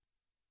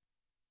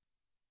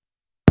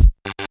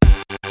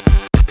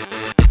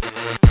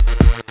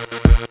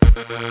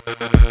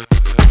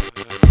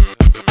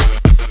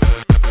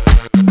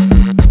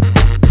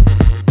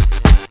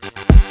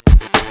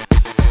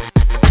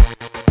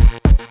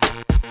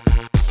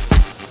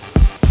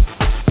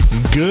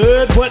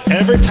good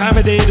whatever time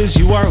of day it is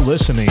you are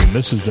listening.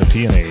 This is the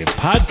PNA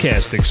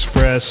Podcast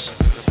Express.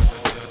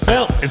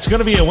 Well, it's going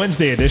to be a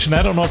Wednesday edition.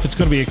 I don't know if it's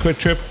going to be a quick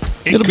trip.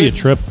 It'll be a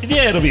trip.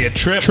 Yeah, it'll be a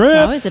trip. It's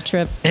always a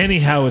trip.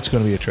 Anyhow, it's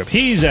going to be a trip.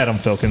 He's Adam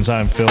Filkins.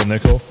 I'm Phil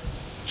Nickel.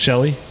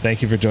 Shelley,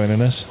 thank you for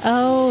joining us.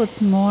 Oh,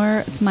 it's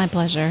my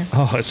pleasure.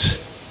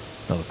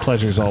 The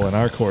pleasure's all in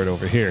our court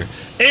over here.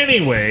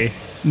 Anyway.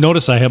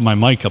 Notice I have my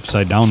mic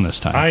upside down this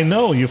time. I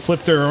know. You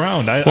flipped her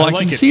around. I like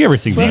can see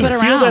everything. Flip Do it you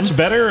feel around. that's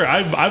better?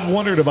 I've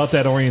wondered about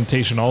that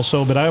orientation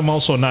also, but I'm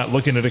also not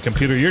looking at a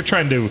computer. You're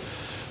trying to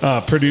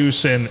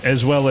produce and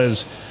as well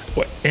as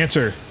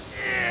answer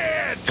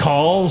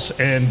calls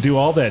and do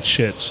all that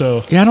shit.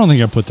 So Yeah, I don't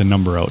think I put the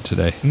number out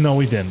today. no,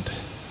 we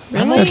didn't.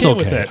 Really? That's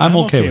with okay. that. I'm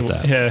okay with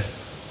that. Yeah.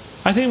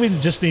 I think we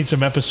just need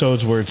some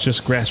episodes where it's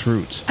just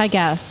grassroots. I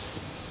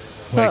guess.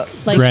 Like,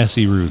 Like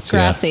Grassy roots.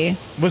 grassy.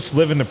 let's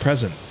live in the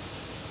present.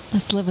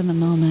 Let's live in the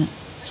moment.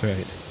 That's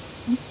right.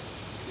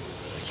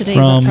 Today's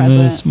From the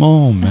this present.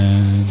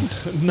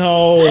 moment.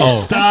 No,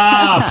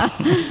 stop.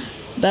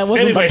 That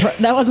wasn't Anyway.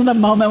 that wasn't the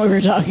moment we were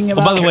talking Oh,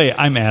 about. by the way,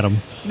 I'm Adam.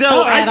 No,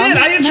 Oh, I Adam. did.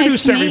 I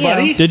introduced Nice to meet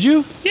everybody. you. Did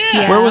you?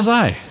 Yeah. Where was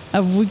I?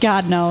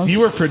 God knows.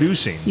 You were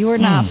producing. You were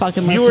not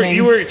fucking You were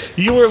listening.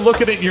 you were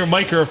looking at your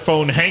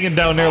microphone hanging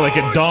down there like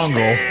a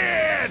dongle,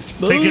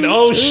 thinking,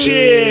 "Oh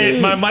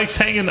shit, my mic's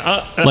hanging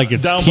up Like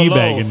it's down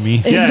teabagging below." me.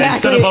 Yeah, Exactly.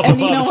 instead of up and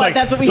above. you know It's what? like-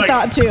 That's what we it's like-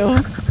 thought too.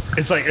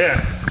 It's like,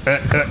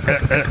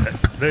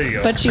 there you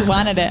go. But you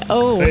wanted it.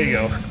 Oh. There you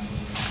go.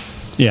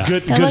 Yeah.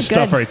 Good That looked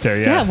stuff good. right there.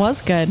 Yeah, Yeah. it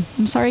was good.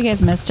 I'm sorry you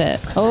guys missed it.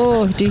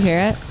 Oh, do you hear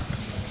it?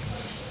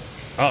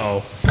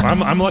 Uh-oh.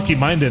 I'm lucky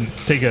mine didn't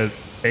take a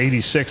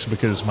 86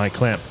 because my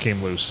clamp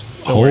came loose.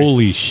 Don't worry.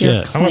 Holy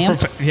shit. I'm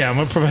Clamp? I'm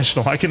a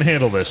professional. I can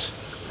handle this.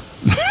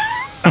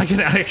 I can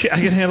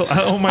handle.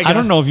 Oh my god. I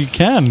don't know if you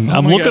can.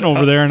 I'm my looking God.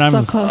 over there and I'm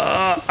So close.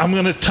 I'm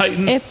gonna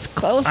tighten. It's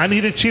close. I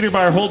need a cheater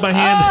bar. Hold my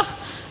hand. Oh,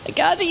 I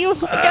got you. I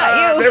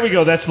got you. There we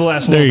go. That's the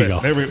last There little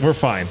you bit. go. We're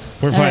fine.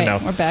 We're All fine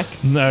right, now. we're back.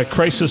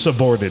 Crisis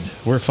aborted.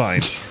 We're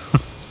fine.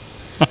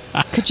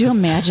 Could you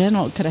imagine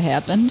what could have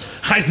happened?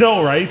 I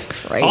know, right?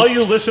 Christ. All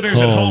you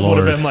listeners at Oh, home would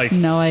have Lord. been like,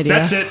 No idea.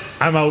 That's it.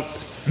 I'm out.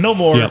 No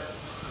more. Yep.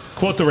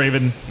 Quote the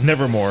Raven.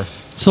 Nevermore.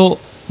 So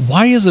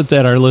why is it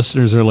that our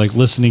listeners are like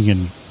listening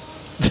in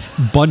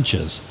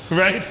bunches?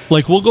 Right?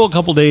 Like we'll go a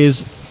couple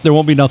days, there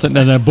won't be nothing,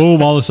 and then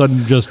boom, all of a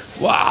sudden just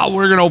wow,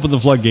 we're gonna open the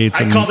floodgates.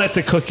 I And call that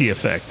the cookie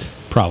effect.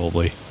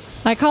 probably.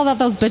 I call that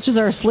those bitches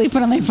are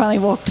sleeping and they finally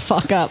woke the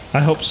fuck up.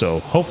 I hope so.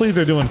 Hopefully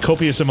they're doing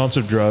copious amounts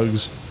of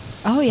drugs.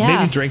 Oh yeah.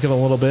 Maybe drinking a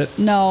little bit.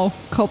 No,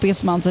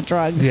 copious amounts of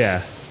drugs.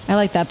 Yeah. I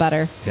like that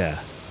better. Yeah.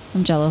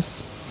 I'm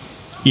jealous.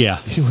 Yeah.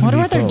 You and Wonder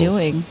me what they're both.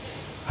 doing.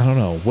 I don't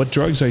know. What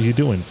drugs are you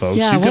doing, folks?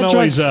 Yeah, you can what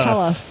always, drugs?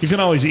 Tell us. You can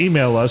always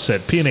email us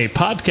at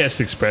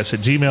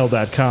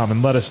pnapodcastexpress@gmail.com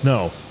and let us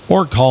know.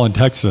 Or call and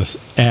text us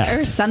Or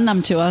at send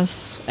them to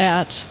us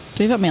at.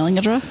 Do we have a mailing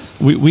address?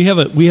 we have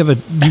a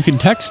you can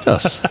text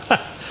us.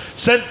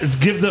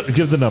 Give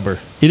the number.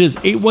 It is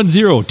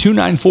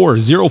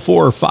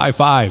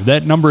 810-294-0455.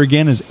 That number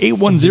again is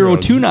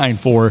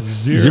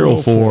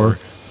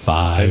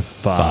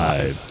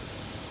 810-294-0455.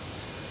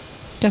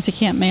 Guess you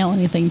can't mail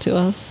anything to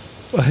us.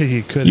 Well,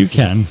 you could. You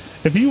can.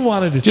 If you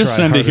wanted to Just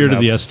try send it hard here to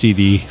the enough.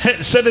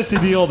 STD. Send it to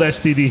the old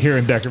STD here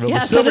in Deckerville. Yeah,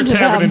 The send Silver it to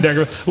Tavern in them.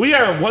 Deckerville. We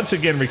are once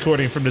again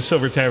recording from the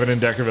Silver Tavern in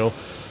Deckerville.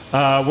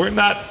 We're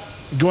not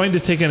going to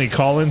take any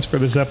call-ins for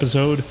this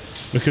episode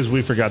because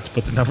we forgot to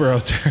put the number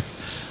out there.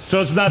 So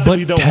it's not that But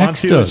we don't want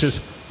text to. us. It's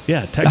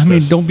just, text I mean,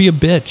 us. don't be a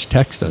bitch.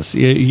 Text us. I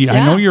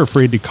Yeah. know you're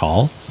afraid to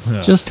call.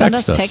 Just Send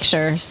text us us.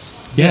 pictures.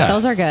 Yeah.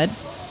 Those are good.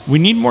 We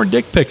need more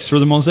dick pics for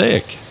the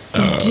mosaic.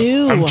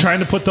 Do. I'm trying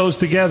to put those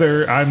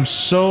together. I'm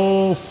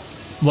so,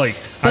 But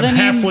I'm I mean-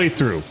 halfway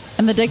through.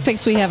 And the dick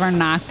pics we have are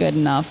not good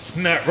enough.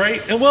 Not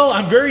right? And well,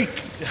 I'm very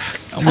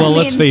Well,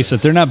 let's mean- face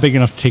it, they're not big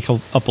enough to take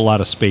up a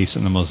lot of space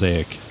in the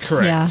mosaic.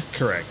 correct. Yeah.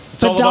 Correct.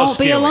 It's all But about don't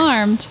be scaling.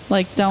 alarmed.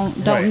 Like,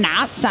 don't Right.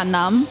 not send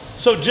them.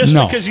 So just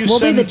No. because you We'll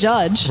send be the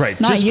judge, right?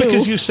 not just you.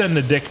 because you send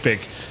the dick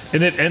pic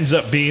and it ends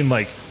up being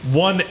like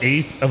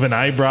 1/8 of an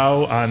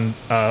eyebrow on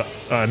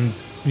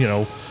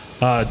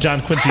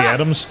John Quincy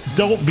Adams,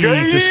 don't be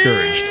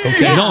discouraged.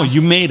 Okay. Yeah. No,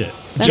 you made it.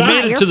 That's you not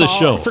made it your to the fault.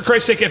 show. For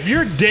Christ's sake, if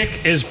your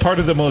dick is part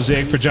of the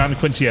mosaic for John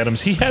Quincy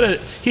Adams, he had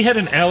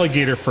an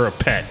alligator for a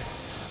pet.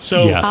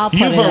 So Yeah. I'll put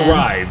you've it in.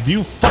 arrived.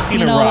 You fucking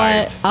You know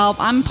arrived. what?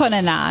 I'm putting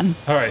it on.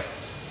 All right.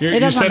 You're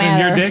doesn't sending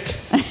your matter. dick?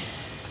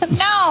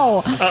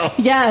 No. Oh.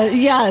 Yeah.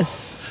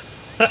 Yes.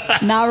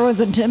 Now everyone's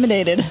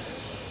intimidated.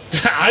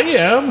 I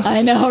am.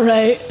 I know,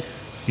 right?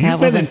 That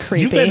wasn't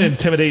creepy. You've been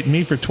intimidating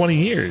me for 20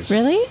 years.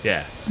 Really?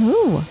 Yeah.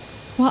 Ooh.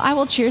 Well, I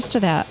will cheers to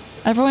that.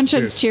 Everyone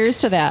should cheers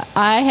to that.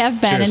 I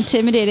have been Cheers.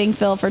 intimidating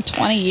Phil for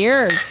 20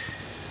 years.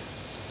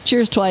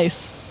 Cheers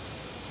twice.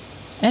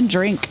 And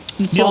drink.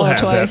 And You'll swallow have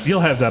twice. that.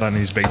 You'll have that on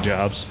these big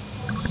jobs.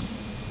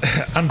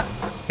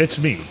 It's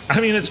me. I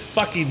mean, it's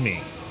fucking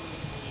me.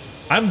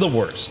 I'm the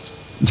worst.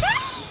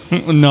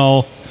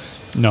 No.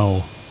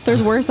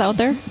 There's worse out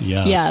there?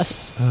 Yes.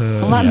 Yes.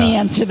 Let me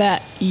answer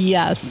that.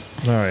 Yes.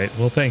 All right.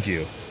 Well, thank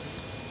you.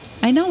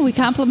 I know we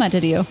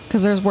complimented you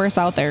because there's worse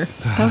out there.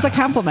 That was a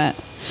compliment.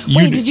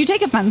 Wait, did you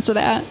take offense to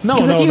that? No,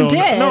 'Cause no, if you no,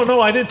 did,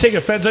 no, I didn't take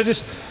offense. I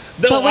just,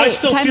 no, But wait, I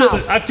still time feel out.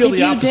 that. I feel If the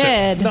you opposite.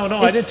 did- No,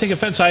 I didn't take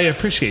offense. I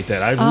appreciate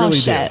that. I oh really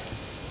shit,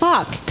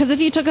 fuck. Because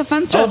if you took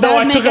offense to Oh, it, no, that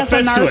I would took make us a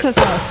offense to it.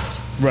 narcissist.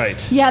 did.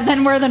 Right. Yeah,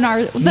 then we're the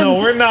No,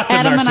 we're not the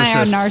Adam and I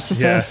are narcissist.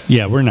 narcissists.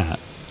 Yeah, we're not.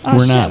 Oh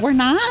we're shit, not. we're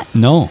not.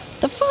 No.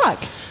 The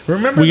fuck.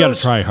 Remember, We got to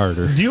those- try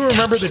harder. Do you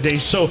remember the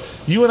days? So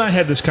you and I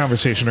had this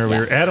conversation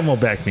earlier. Yeah. Adam will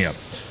back me up.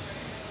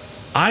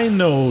 I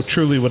know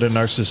truly what a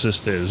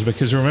narcissist is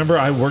because remember,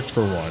 I worked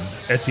for one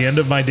at the end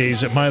of my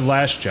days at my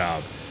last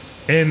job.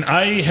 And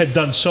I had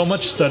done so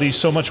much study,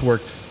 so much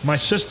work. My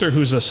sister,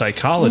 who's a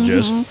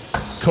psychologist,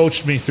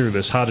 coached me through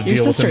this, how to Your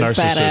deal with a sister is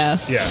narcissist.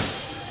 badass. Yeah.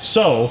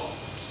 So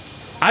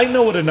I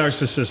know what a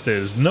narcissist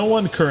is. No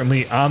one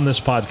currently on this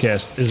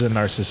podcast is a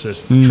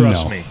narcissist.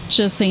 Trust No. me.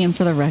 Just saying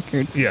for the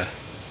record. Yeah.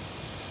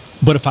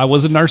 But if I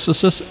was a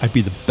narcissist, I'd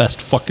be the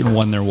best fucking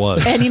one there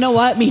was. And you know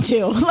what? Me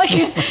too. Like,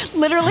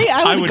 literally,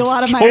 I would go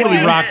out of my totally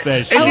way. rock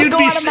that shit. I would you'd go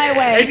be out of my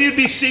way. And you'd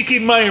be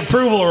seeking my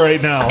approval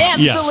right now.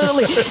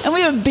 Absolutely. And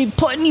we would be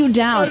putting you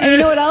down. And you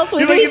know what else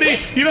we'd You're be?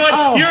 like, you know what?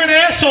 Oh. You're an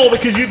asshole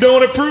because you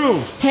don't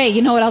approve. Hey,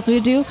 you know what else we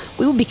would do?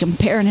 We would be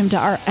comparing him to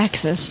our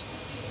exes.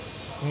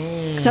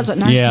 Because that's what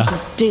Yeah.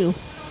 narcissists do.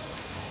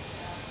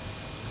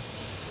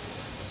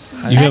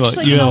 You have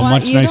Actually, a, you you have know a what?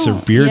 much You nicer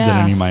don't- beard than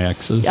yeah. any of my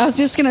exes. I was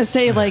just going to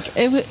say,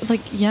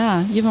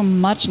 yeah, you have a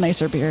much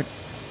nicer beard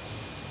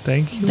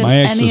Thank you. than My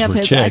exes any of were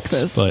his chicks,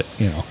 exes. but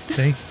you know,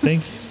 Thank you.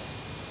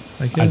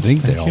 I guess.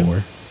 think they Thank all you.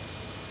 were.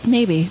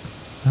 Maybe.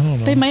 I don't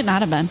know. They might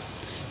not have been.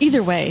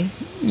 Either way,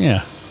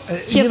 Yeah.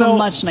 he has a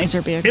much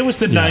nicer beard. It was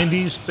the Yeah.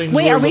 90s thing.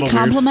 Wait, are we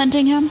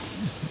complimenting him?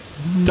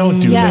 Don't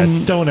do Yes.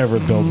 that. Don't ever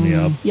build me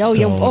up. Yo,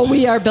 Don't. oh,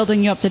 we are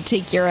building you up to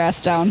take your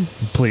ass down.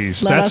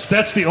 Please. Let That's us-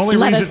 that's the only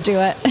Let reason. us do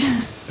it.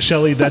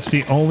 Shelly, that's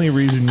the only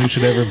reason you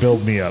should ever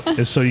build me up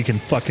is so you can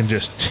fucking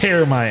just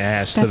tear my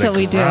ass That's to the what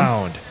we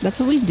ground. do. That's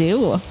what we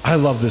do. I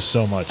love this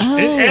so much. Oh.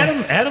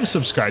 And Adam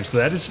subscribes to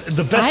that. It's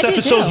the best I do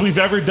episodes too. we've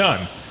ever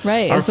done.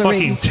 Right, Are it's where we-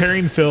 fucking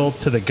tearing Phil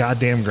to the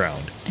goddamn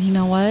ground. And you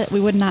know what? We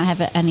would not have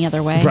it any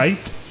other way. Right?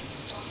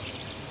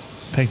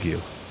 Thank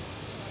you.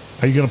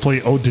 Are you going to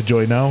play Ode to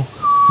Joy now?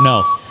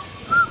 No.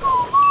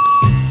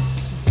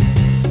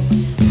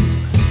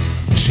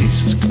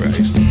 Jesus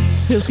Christ.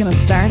 Who's going to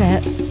start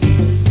it?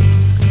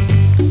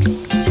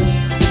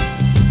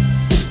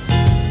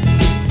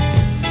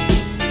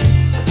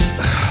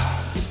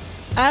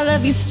 I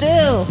love you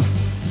still.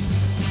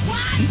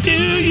 Do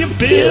you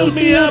build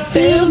me up,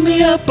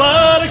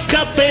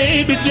 buttercup,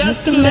 baby,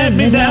 just to let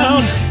me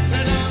down?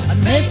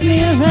 Miss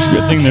me around. It's a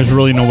good thing there's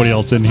really nobody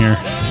else in here.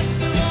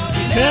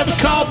 Never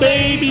call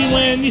baby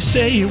when you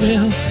say you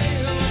will.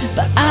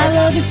 But I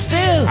love you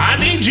still. I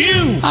need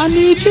you I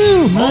need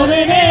you. more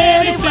than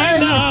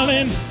anything,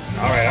 darling.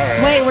 All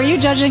right. Wait, were you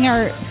judging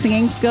our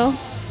singing skill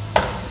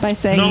by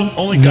saying, No,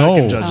 only God No.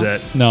 can judge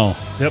that. No.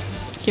 Yep.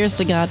 here's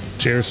to God?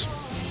 Cheers.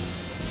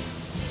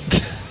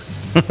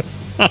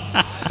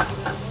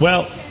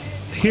 Well,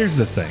 here's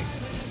the thing.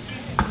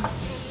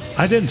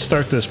 I didn't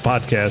start this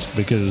podcast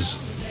because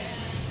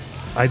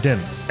I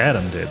didn't.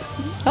 Adam did.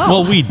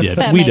 Oh, Well, we did.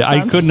 that We makes did. I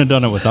sense. couldn't have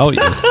done it without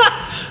you.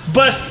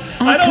 But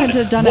I don't. couldn't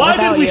have done it why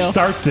without did we you.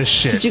 start this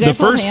shit? Did you The guys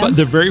hold first, hands?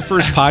 the very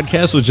first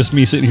podcast was just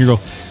me sitting here go,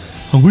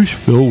 I wish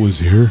Phil was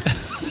here.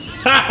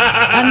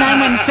 And then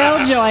when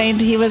Phil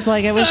joined, he was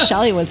like, I wish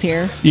Shelly was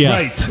here. Yeah.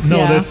 Right. No,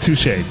 Yeah. that's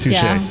touche.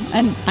 Yeah.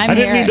 And I'm I didn't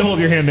here. mean to hold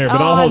your hand there,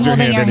 but Oh, I'll hold I'm your holding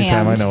hand your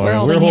anytime. hand. I know. We're We're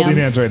holding holding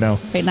hands. hands right now.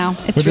 Right now.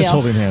 It's We're real. just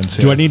holding hands.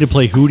 Do I need to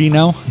play Hootie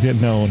now? Yeah,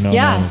 no.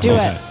 Yeah, no. do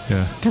Okay. it.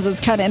 Yeah. Because it's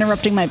kind of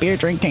interrupting my beer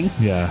drinking.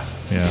 Yeah.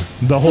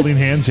 The holding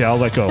hands, yeah, I'll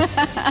let go.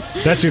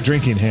 That's your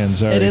drinking hand,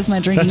 sorry. It is my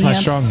drinking That's my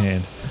hand. strong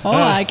hand. Oh,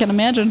 I can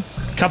imagine.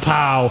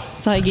 Kapow.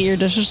 That's how you get your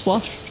dishes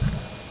washed.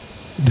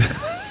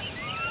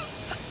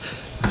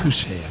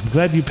 Touche. I'm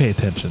glad you pay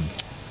attention.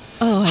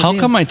 Oh, I How do.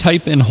 come I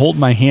type in hold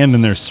my hand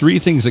and there's three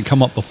things that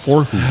come up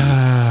before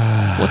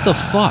Hootie? What the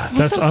fuck?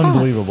 That's the fuck?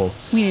 unbelievable.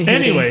 We need Hootie.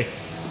 Anyway,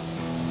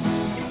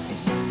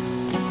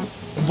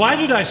 why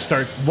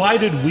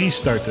did we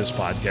start this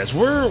podcast?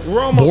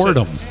 We're almost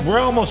Boredom. We're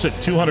almost at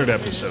 200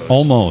 episodes.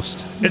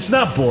 Almost. It's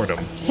not boredom.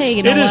 Hey,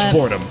 you know It is what?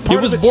 boredom. It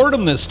Part was of it's-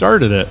 boredom that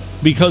started it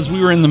because we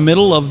were in the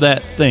middle of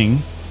that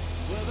thing.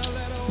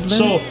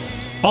 So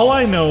all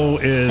I know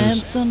And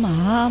is some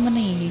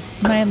harmony.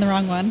 Am I in the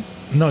wrong one?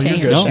 no. You're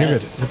Can't good. hear You're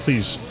shit. good.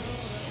 Please.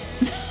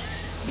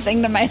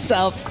 Sing to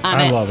myself on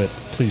I it. love it.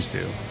 Please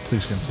do.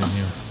 Please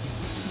continue.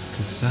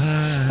 'Cause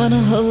I- Wanna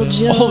hold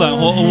your Hold on.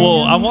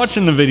 Whoa, I'm hands.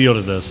 watching the video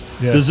to this.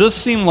 Yeah. Does this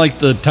seem like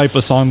the type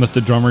of song that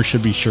the drummer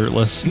should be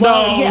shirtless?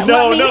 Well, no, yeah,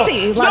 no, let me no.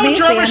 see. Let no me see,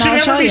 drummer and should I'll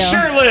ever show be you.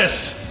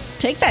 shirtless.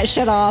 Take that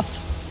shit off.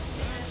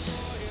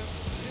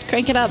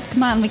 Crank it up.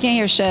 Come on, we can't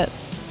hear shit.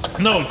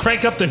 No,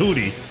 crank up the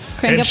hootie.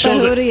 Crank And up the show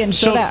hootie and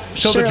show that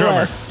Show the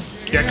drummer. shirtless.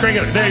 Yeah, crank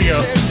it up. There you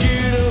go.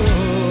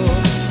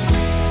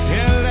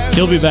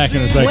 He'll be back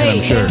in a second, Wait,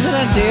 I'm sure. is it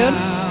a dude?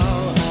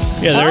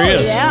 Yeah, there oh, he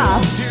is.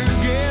 Yeah.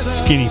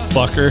 Skinny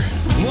fucker.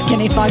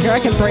 Skinny fucker. I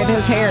could braid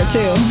his hair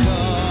too.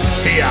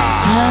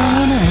 Yeah.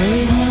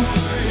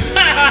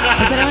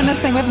 anyone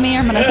to sing with me, or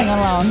I'm gonna sing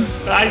alone.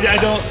 I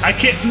don't. I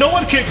can't. No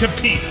one can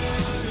compete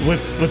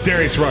with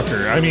Darius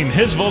Rucker. I mean,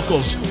 his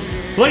vocals,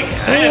 like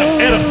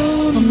Adam.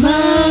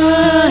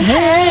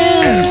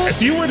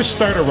 If you were to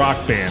start a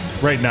rock band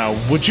right now,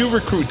 would you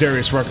recruit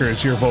Darius Rucker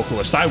as your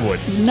vocalist? I would.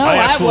 No, I I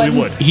absolutely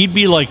wouldn't. would. He'd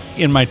be like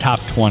in my top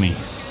 20.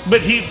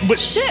 But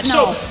Shit,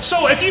 so, no.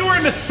 So if you were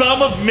in the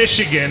thumb of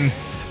Michigan,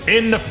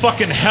 in the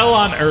fucking hell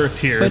on earth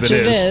here, Which that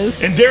it is,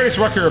 is. and Darius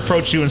Rucker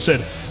approached you and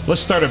said,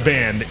 "Let's start a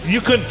band," you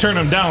couldn't turn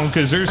him down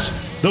because there's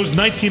those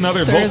 19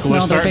 other There is no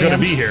vocalists other aren't going to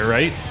band. be here,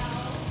 right?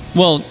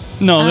 Well,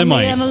 no, they I'm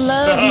might. gonna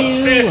love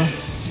you.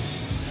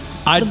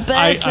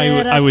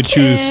 I would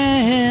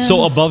choose.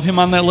 So above him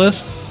on that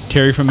list,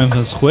 Terry from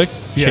Memphis Quick,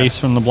 Yeah. Chase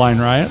from the Blind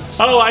Riots.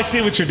 Oh, I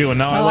see what you're doing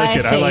now. I like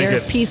it. I like you're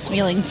it.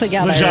 piecemealing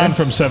together. LeJean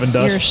from Seven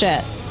Your Dust.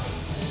 shit.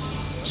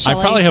 I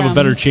Shelley probably have a from-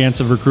 better chance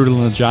of recruiting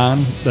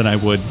LeJean than I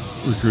would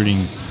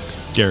recruiting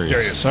Darius.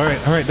 Darius.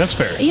 All right. That's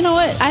fair. You know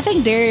what? I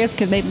think Darius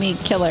could make me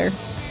killer.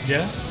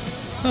 Yeah,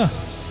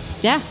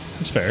 Yeah,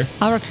 that's fair.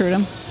 I'll recruit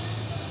him.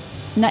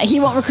 No, he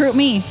won't recruit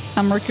me.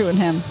 I'm recruiting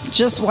him.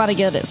 Just want to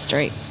get it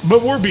straight.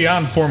 But we're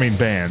beyond forming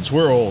bands.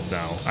 We're old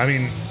now. I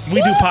mean, we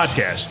do What?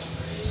 podcast.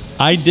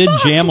 I did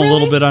Fuck, jam a really?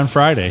 little bit on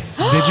Friday.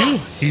 Did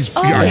you?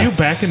 Are you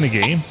back in the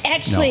game?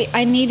 Actually,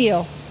 I need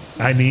you.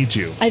 I need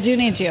you. I do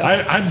need you.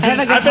 I've have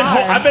a guitar.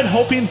 I've been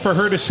hoping for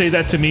her to say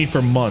that to me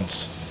for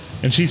months,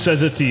 and she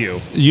says it to you.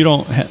 You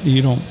don't.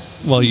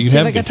 Well, you Do you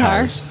have have a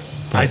guitar? guitars.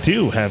 I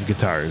do have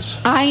guitars.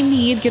 I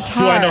need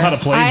guitar. Do I know how to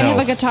play? I have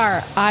No. a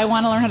guitar. I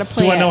want to learn how to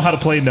play Do I know it. how to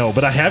play? No,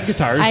 but I have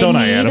guitars, I don't need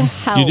I, Adam?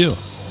 help. You do.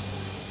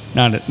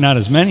 Not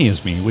as many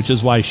as me, which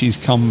is why she's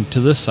come to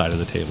this side of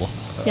the table.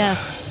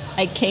 Yes,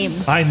 I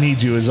came. I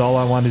need you is all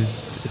I wanted.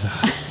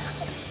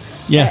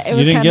 Yeah, It you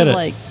was didn't kind get of it.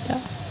 like, yeah.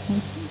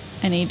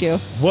 I need you.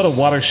 What a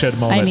watershed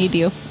moment. I need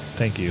you.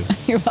 Thank you.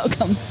 You're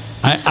welcome.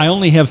 I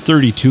only have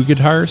 32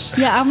 guitars,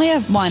 Yeah, I only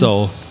have one.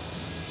 so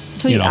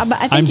you, you know, I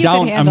think I'm you down.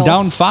 could handle. I'm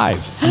down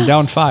 5. I'm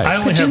down 5. I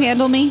only Could you have,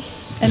 handle me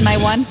in my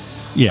one? I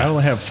Yeah.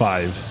 only have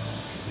 5.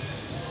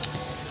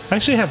 I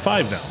actually have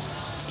 5 now.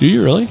 Do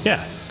you really?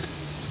 Yeah.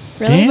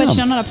 Really? But Damn. you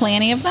don't know how to play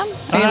any of them?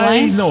 Are you I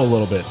lying? know a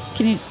little bit.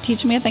 Can you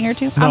teach me a thing or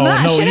two? No, I'm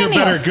not no,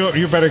 shitting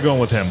you're better going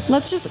with him.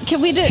 Let's just.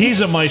 Can we do?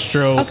 He's a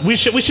maestro. Okay. We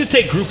should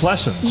take group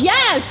lessons.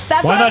 Yes,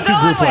 that's Why what not I'm do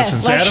going group with.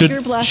 lessons, Let's Adam? do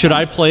group lessons. Should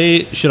I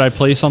play? Should I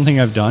play something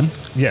I've done?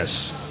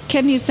 Yes.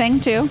 Can you sing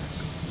too?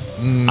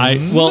 Well, a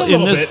in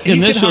little this bit. He in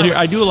this can you'll hear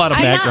harmon- I do a lot of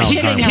I'm not background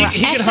shitting harmony. you. He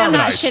can Actually, I'm not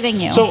harmonize. shitting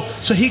you.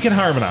 So he can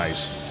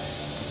harmonize.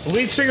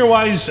 Lead singer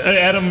wise,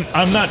 Adam,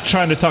 I'm not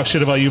trying to talk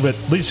shit about you, but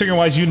lead singer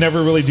wise, you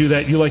never really do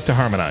that. You like to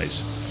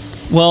harmonize.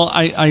 Well,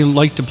 I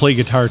like to play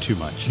guitar too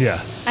much.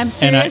 Yeah. I'm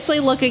seriously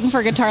looking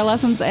for guitar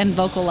lessons and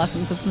vocal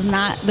lessons. This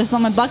is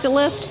on my bucket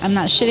list. I'm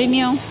not shitting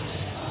you.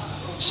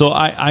 So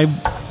I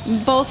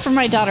Both for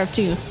my daughter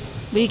too.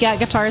 We got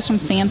guitars from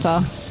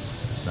Santa.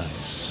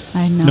 Nice.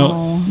 I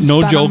know. no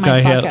It's been joke. on my I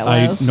have bucket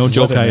list. no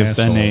joke. What an I have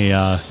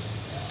been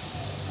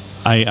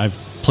I've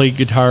played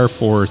guitar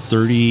for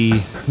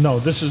 39 No,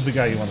 this is the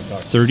guy you want to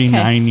talk to.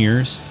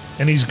 years.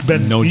 And he's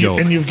been No joke.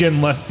 And you've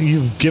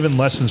given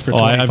lessons for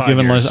 25 I've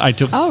given years. lessons. I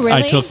took Oh, really?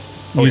 I took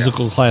yeah.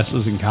 musical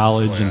classes in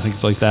college and yeah.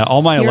 things like that.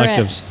 All my You're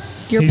electives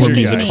You're He's were your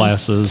picking music guy. me.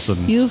 classes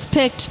and You've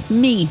picked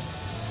me.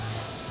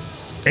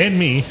 And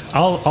me.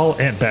 I'll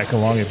ant back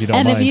along if you don't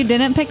And mind. if you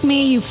didn't pick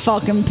me, you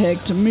fucking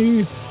picked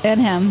me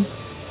and him.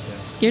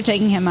 You're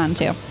taking him on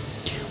too.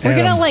 We're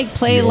Adam, gonna like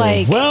play you're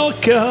like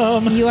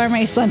welcome. You Are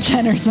My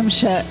Sunshine or some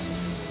shit.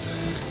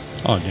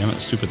 oh damn it,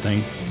 stupid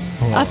thing.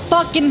 I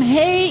fucking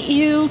hate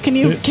you. Can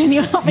you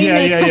help me?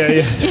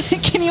 Yeah.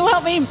 Can you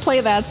help me play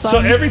that song? So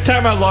every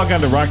time I log on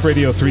to Rock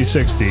Radio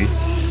 360,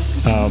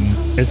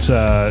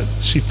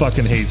 it's she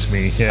fucking hates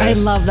me. Yeah, I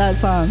love that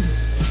song.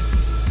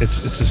 it's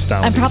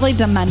astounding. I'm probably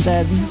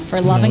demented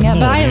for loving it, no,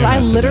 but you're I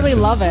not literally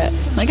demented. love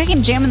it. Like I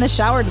can jam in the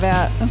shower to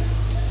that.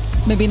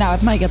 Maybe not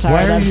with my guitar.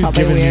 Why are That's you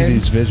probably giving weird. me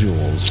these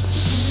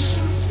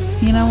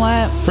visuals? You know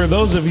what? For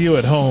those of you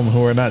at home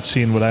who are not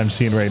seeing what I'm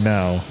seeing right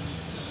now,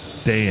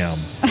 damn.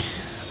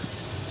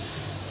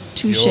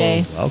 Touche.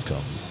 You're welcome.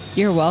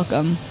 You're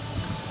welcome.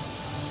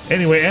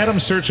 Anyway,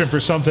 Adam's searching for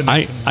something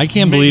that I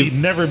can't maybe believe-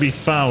 never be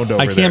found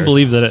over I there. can't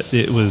believe that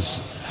it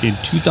was in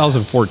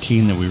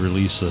 2014 that we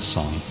released this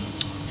song.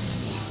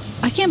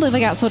 I can't believe I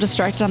got so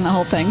distracted on the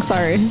whole thing.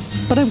 Sorry,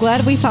 but I'm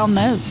glad we found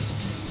this.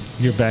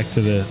 You're back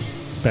to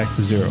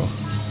zero.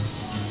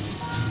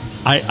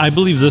 I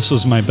believe this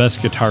was my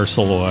best guitar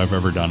solo I've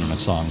ever done in a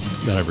song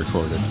that I've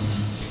recorded.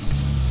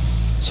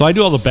 So I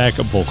do all the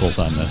backup vocals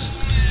on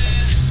this.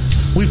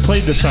 We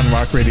played this on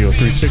Rock Radio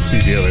 360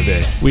 the other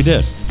day. We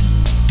did.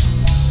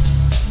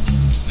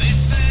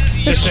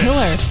 They're Just saying.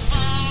 killer.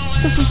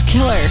 This is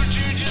killer.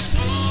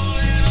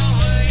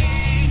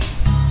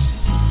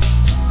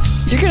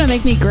 You're gonna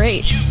make me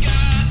great.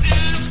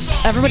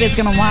 Everybody's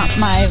gonna want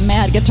my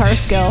mad guitar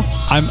skill.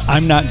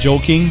 I'm not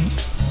joking.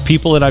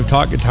 People that I've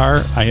taught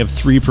guitar, I have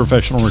 3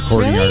 professional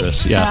recording Really?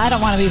 artists. No, Yeah. I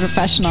don't want to be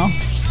professional.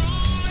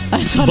 I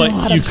just want to know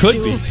how But to you could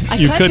do- be. I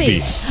You could could be.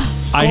 be.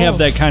 I have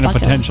that kind of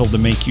Fuck it. potential to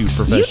make you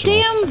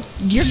professional.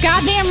 You're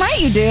goddamn right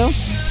you do.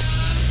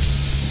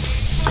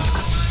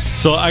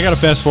 So I got to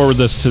fast forward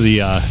this to the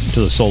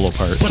solo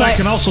part. But So I I-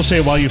 can also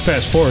say while you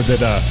fast forward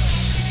that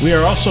we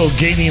are also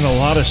gaining a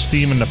lot of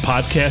steam in the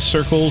podcast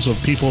circles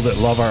of people that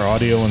love our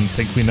audio and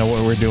think we know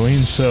what we're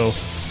doing. So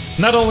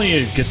not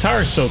only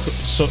guitar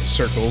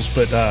circles,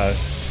 but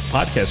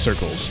podcast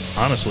circles,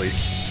 honestly.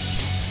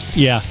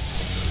 Yeah.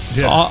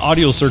 Yeah.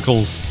 Audio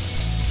circles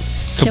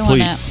Killing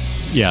complete. it.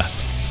 Yeah.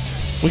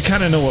 We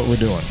kind of know what we're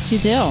doing. You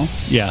do.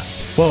 Yeah.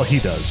 Well, he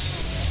does.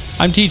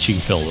 I'm teaching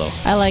Phil though.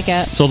 I like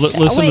it. So listen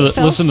wait, to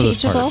Phil's listen to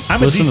this teachable? part.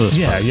 I'm a Listen to decent, this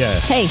yeah, part. yeah.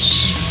 Hey,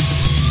 shh.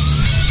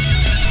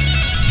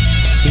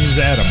 This is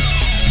Adam.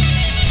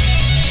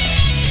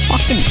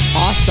 Fucking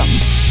awesome.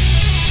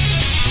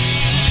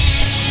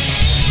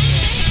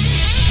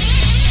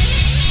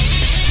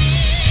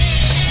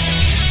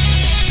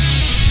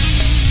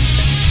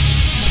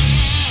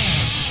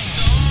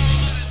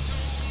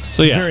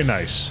 So yeah, Oh, Very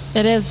nice.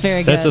 It is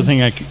very good. that's the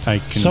thing I can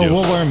So do.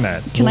 we'll learn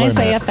that. Can We'll I learn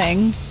say that. a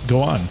thing?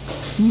 Go on.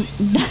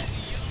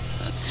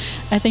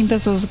 I think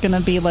this is going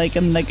to be like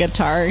in the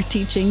guitar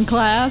teaching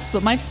class,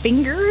 but my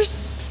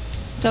fingers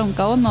don't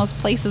go in those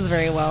places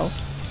very well.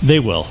 They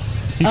will.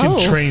 You Oh.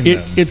 can train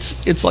them.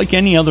 It's like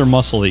any other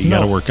muscle that you No.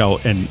 got to work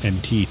out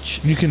and teach.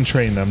 You can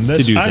train them.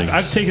 That's, do I've, things.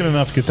 I've taken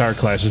enough guitar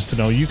classes to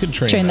know you can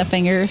train Train the them.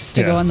 fingers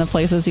to Yeah. go in the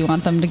places you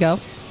want them to go.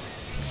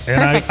 And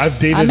Perfect. I've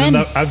dated I'm in.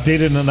 enough. I've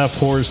dated enough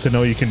whores to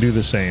know you can do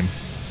the same.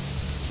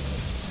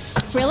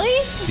 Really?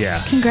 Yeah.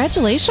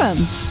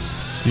 Congratulations.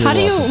 You're How do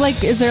you, welcome.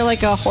 like, is there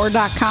like a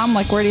whore.com?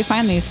 Like, where do you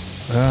find these?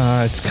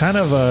 It's kind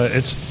of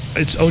it's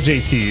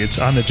OJT. It's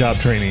on the job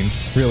training.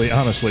 Really,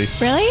 honestly,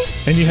 Really?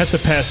 and you have to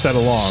pass that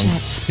along.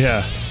 Shit.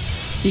 Yeah.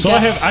 You So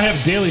got- I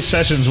have daily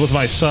sessions with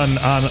my son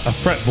on a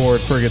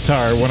fretboard for a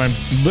guitar when I'm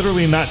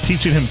literally not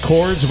teaching him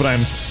chords, but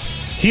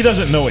he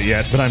doesn't know it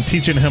yet, but I'm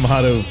teaching him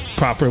how to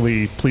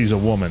properly please a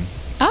woman.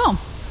 Oh,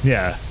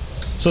 Yeah.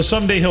 So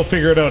someday he'll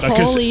figure it out.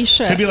 'Cause Holy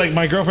shit. He'll be like,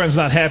 my girlfriend's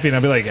not happy, and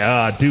I'll be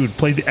like, dude,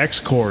 play the X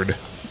chord.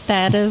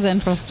 that is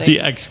interesting.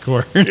 The X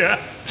chord, Yeah.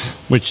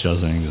 which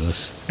doesn't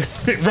exist.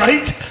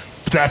 Right?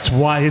 That's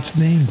why it's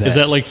named that. Is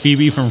that like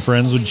Phoebe from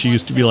Friends when she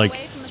used to be like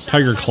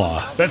Tiger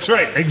Claw? That's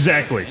right.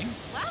 Exactly.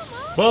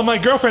 Well, my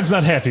girlfriend's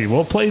not happy.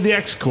 We'll play the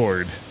X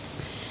chord.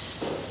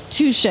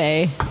 Touche.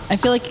 I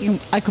feel like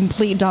a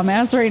complete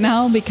dumbass right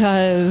now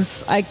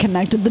because I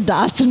connected the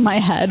dots in my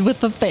head with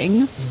the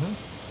thing.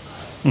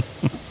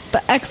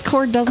 The X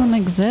chord doesn't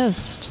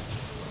exist.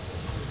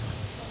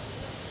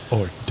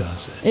 Or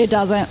does it? It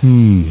doesn't.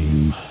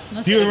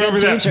 That's Do you what a remember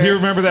good that? teacher. Do you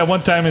remember that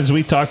one time as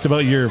we talked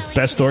about your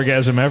best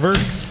orgasm ever?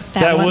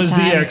 That one was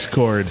time. the X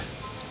chord.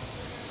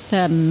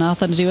 That had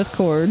nothing to do with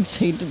chords.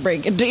 Hate to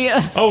break it to you.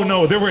 Oh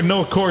no, there were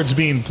no chords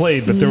being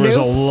played, but there was a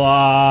Nope.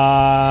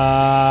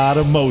 lot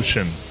of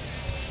motion.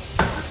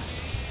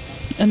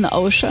 In the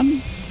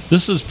ocean?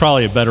 This is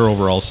probably a better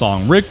overall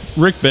song. Rick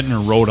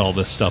Bittner wrote all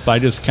this stuff. I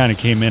just kind of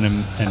came in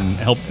and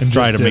helped And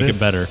try just to did make it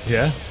better.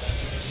 Yeah,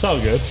 it's all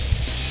good.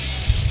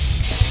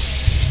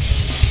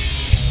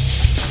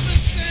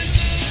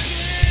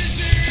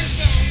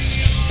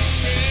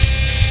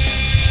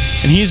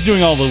 And he's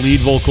doing all the lead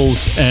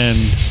vocals and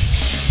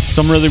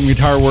some rhythm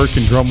guitar work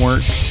and drum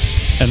work.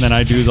 And then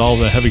I do all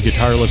the heavy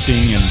guitar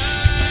lifting and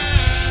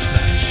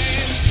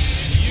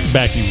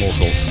backing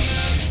vocals.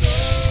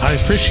 I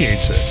appreciate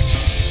it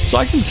So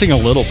I can sing a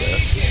little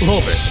bit. a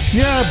little bit.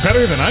 Yeah,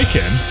 better than I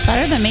can.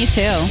 Better than me,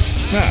 too.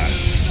 Nah,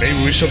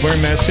 maybe we should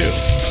learn that too.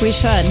 We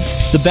should.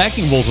 The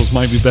backing vocals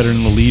might be better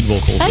than the lead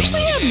vocals. I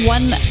actually had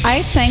one. I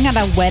sang at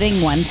a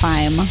wedding one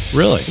time.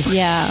 Really?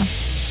 Yeah.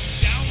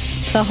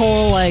 The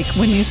whole, like,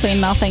 when you say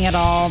nothing at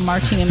all,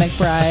 Martina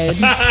McBride.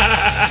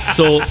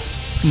 So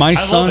my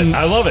son,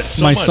 I love it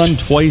so my much. son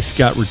twice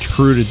got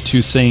recruited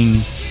to sing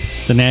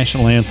the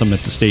national anthem at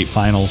the state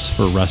finals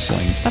for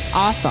wrestling. That's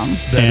awesome.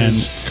 That and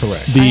is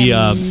correct. The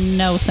I'm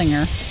no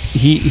singer.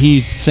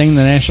 he sang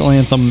the national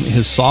anthem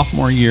his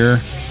sophomore year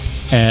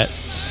at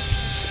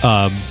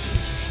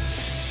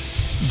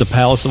the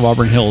Palace of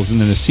Auburn Hills,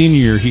 and then his senior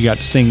year he got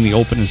to sing the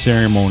opening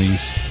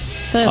ceremonies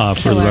That's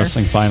for the killer.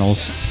 wrestling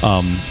finals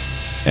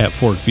at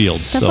Ford Field.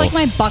 That's like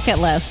my bucket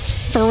list.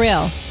 For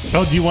real.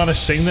 Oh, do you want to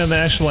sing the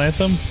national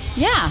anthem?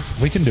 Yeah.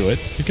 We can do it.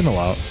 We can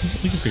allow it.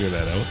 We can figure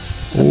that out.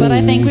 But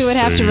I think we would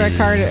have to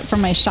record it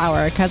from my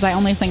shower because I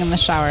only sing in the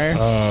shower.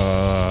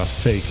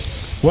 Fake.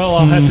 Well,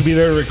 I'll have to be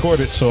there to record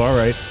it. So, all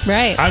right.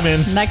 Right. I'm in.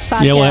 Next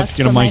podcast Yeah, we'll have to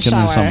get a from my mic in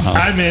there shower. somehow.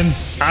 I'm in.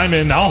 I'm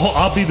in.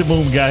 I'll be the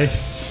boom guy.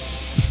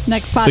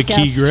 Next The podcast.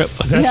 key grip.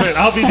 That's right.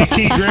 I'll be the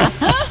key grip.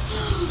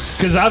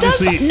 Because Does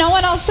obviously, no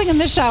one else sing in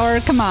the shower?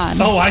 Come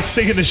on. oh, I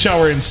sing in the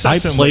shower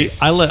incessantly.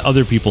 I let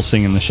other people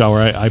sing in the shower.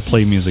 I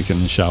play music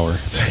in the shower.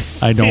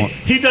 I don't.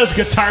 He does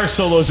guitar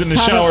solos in the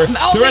How shower. do-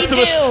 oh, the rest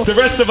me of us, too. the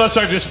rest of us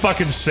are just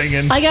fucking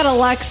singing. I got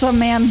Alexa,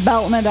 man,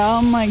 belting it out.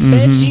 I'm like, Mm-hmm.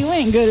 bitch, you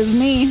ain't good as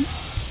me.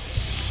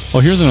 Oh,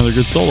 here's another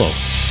good solo.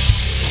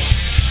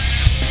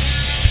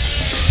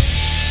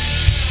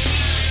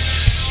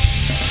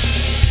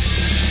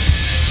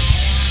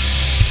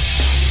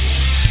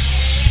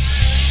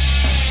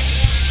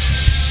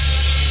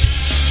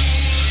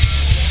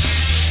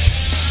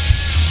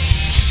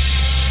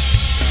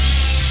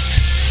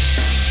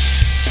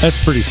 That's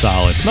pretty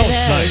solid. No, It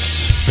it's is.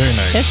 nice. Very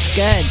nice. It's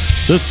good.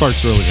 This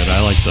part's really good.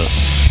 I like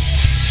this.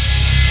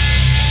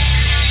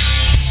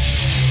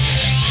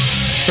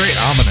 very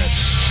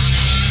ominous.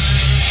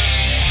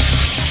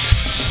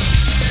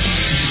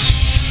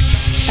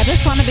 I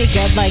just want to be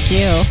good like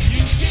you.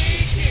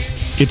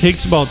 It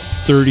takes about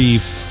 30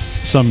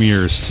 some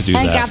years to do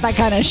I ain't that. got that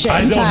kind of shit I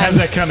in don't time. have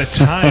that kind of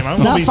time. I'm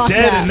No, gonna be fuck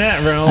dead that. in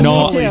that realm.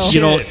 No, Me too.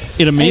 you know,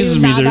 it amazes I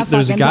do me. not have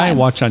There's a fucking guy I time.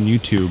 watch on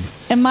YouTube.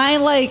 And my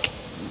like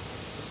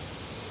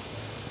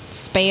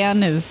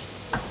span is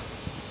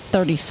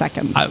 30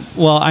 seconds.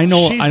 I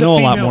know She's I the know a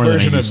lot female more than I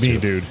version used of me, to.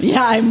 dude.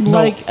 yeah, I no.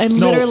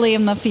 literally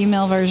am the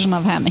female version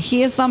of him.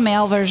 He is the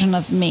male version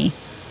of me.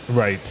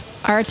 Right.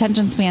 Our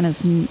attention span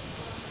is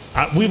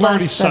We've less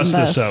already than sussed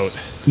this this.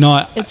 out.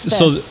 No, it's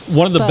so this,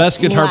 one of the but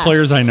best guitar less.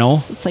 players I know,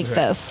 It's like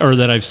this. or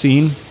that I've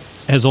seen,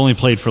 has only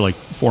played for like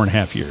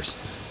 4.5 years,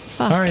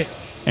 Fuck. All right.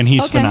 and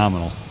he's Okay.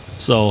 phenomenal.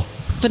 So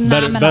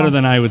Phenomenal. better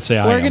than I would say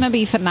I We're am. gonna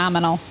be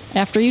phenomenal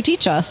after you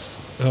teach us.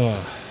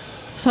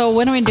 So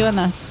when are we doing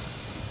this?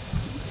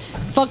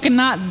 Fucking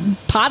not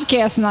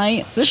podcast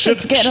night. This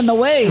shit's getting in the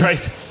way.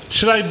 Right.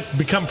 Should I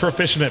become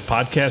proficient at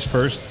podcast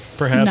first,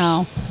 perhaps?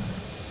 No.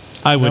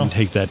 I wouldn't No.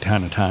 take that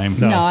kind of time.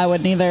 No. No, I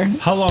wouldn't either.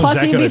 How long is Plus,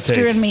 that you'd gonna be take?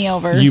 screwing me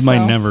over. You might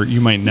so never. You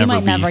might never. You might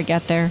be. never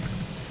get there.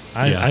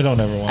 Yeah. I don't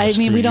ever want to. I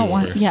mean, we don't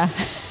want. Yeah,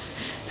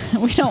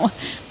 we don't.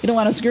 We don't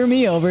want to screw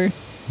me over.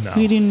 No.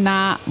 We do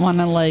not want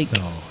to like.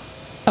 No.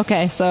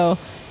 Okay, so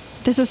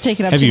this is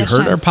taking up Have too you much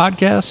heard time. our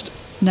podcast?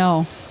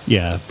 No.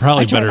 Yeah,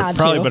 probably I try better. not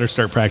Probably to. better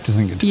start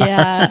practicing guitar.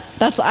 Yeah,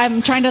 that's.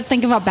 I'm trying to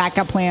think of a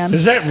backup plan.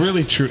 Is that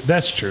really true?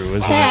 That's true,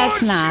 isn't it?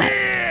 That's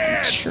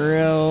not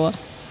true.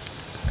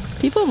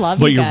 People love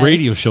But you your guys.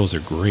 radio shows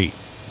are great.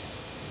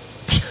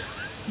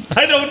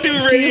 I don't do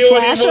radio Do you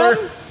flash anymore.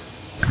 them?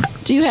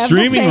 Do you have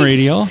Streaming the face?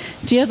 radio.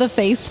 Do you have the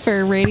face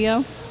for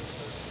radio?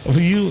 Well,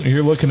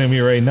 you're looking at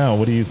me right now.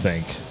 What do you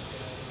think?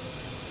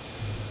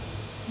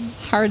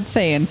 Hard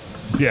saying.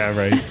 Yeah,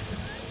 right.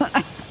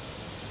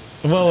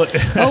 Well,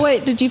 Oh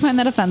wait, did you find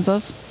that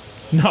offensive?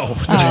 no,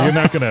 Oh. you're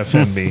not going to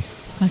offend me.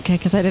 Okay,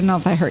 because I didn't know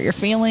if I hurt your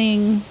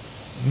feeling.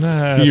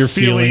 Nah, Your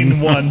feeling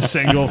feeling. one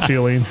single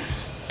feeling.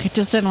 I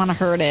just didn't want to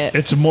hurt it.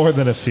 It's more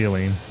than a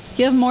feeling.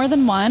 You have more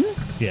than one?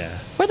 Yeah,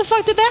 Where the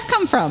fuck did that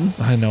come from?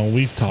 I know.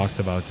 We've talked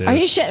about this. Are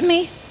you shitting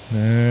me?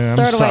 I'm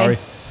Throw it sorry. away.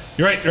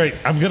 You're right. You're right.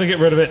 I'm going to get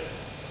rid of it.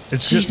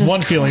 It's Jesus just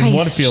one feeling. One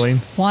Christ. feeling.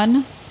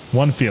 One?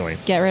 One feeling.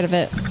 Get rid of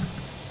it.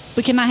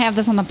 We cannot have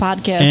this on the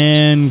podcast.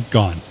 And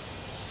gone.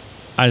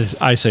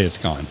 I say it's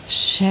gone.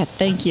 Shit,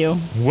 thank you.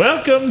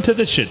 Welcome to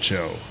the shit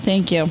show.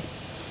 Thank you.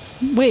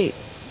 Wait,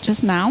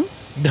 just now?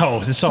 No,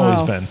 it's always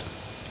Oh. been.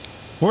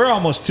 We're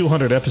almost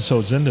 200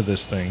 episodes into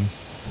this thing.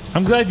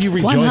 I'm glad you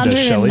rejoined us,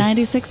 Shelley.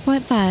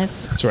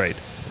 196.5 That's right.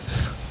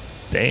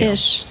 Damn.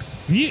 ish.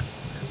 You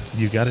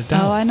got it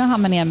down. Oh, I know how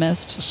many I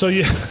missed. So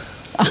you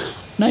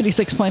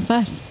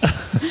 96.5.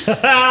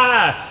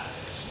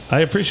 I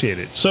appreciate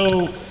it.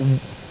 So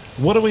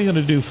what are we going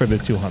to do for the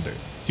 200?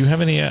 Do you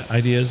have any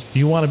ideas? Do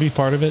you want to be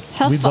part of it?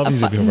 We'd love you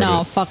to be part no,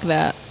 of it. fuck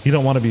that. You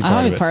don't want to be I part don't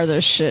want of to it. be part of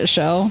this shit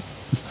show.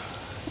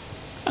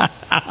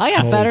 I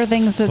got Oh, better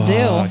things to fuck.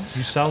 do.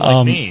 You sound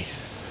like me.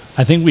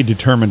 I think we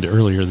determined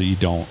earlier that you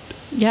don't.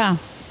 Yeah.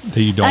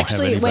 That you don't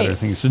Actually, have any better wait.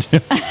 things to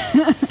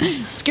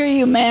do. Screw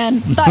you,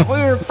 man. Thought we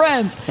were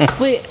friends.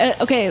 Wait,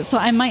 okay, so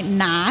I might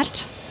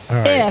not. All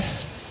right.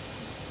 If.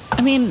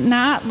 I mean,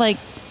 not like.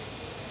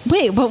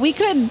 Wait, but we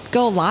could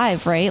go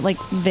live, right? Like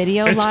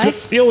video It's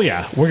live? good. Oh,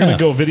 yeah. We're going to Yeah.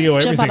 go video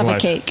Jump everything out of live. a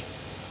cake.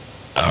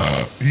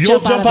 You'll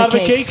jump out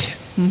of a cake. cake?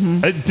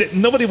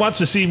 Nobody wants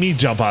to see me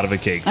jump out of a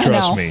cake. I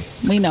Trust know. me.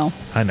 We know.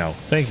 I know.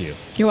 Thank you.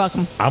 You're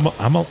welcome. I'll Jump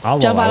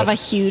allow out of a it.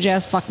 huge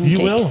ass fucking You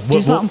cake. will? Do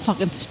What- something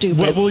fucking stupid.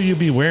 What will you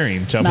be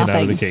wearing jumping out of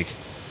the Nothing. cake?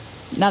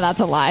 No,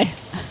 that's a lie.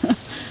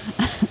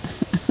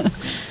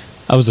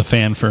 I was a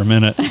fan for a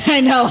minute.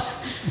 I know.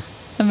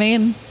 I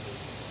mean,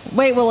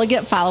 wait, will it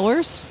get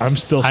followers? I'm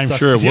still I'm stuck.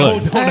 sure it Yo,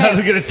 would. don't All have to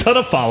right. get a ton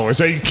of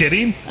followers. Are you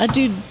kidding? I'd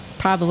do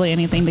probably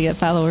anything to get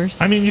followers.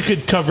 I mean, you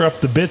could cover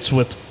up the bits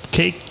with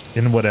cake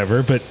and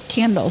whatever, but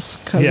Candles.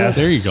 'Cause Yeah,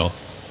 There you it's- go.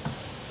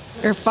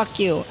 Or fuck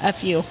you.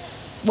 F you.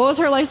 What was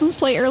her license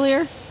plate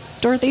earlier?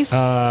 Dorothy's?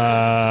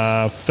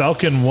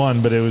 Falcon won,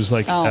 but it was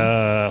like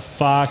Oh.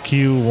 fuck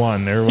you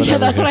won or whatever. yeah,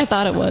 that's what I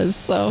thought it was.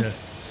 So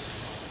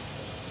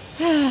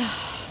Yeah.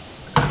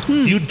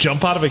 You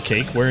jump out of a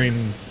cake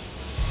wearing.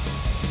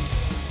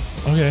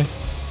 Okay.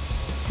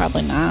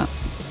 probably not.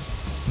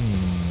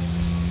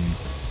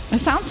 It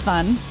sounds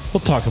fun.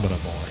 We'll talk about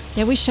it more.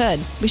 Yeah, we should.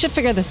 We should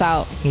figure this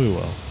out. We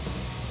will.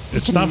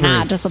 It's Could not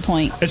very.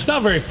 disappoint. It's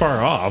not very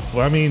far off.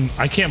 I mean,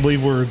 I can't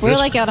believe we're. We're this,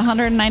 like at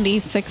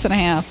 196 and a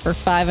half or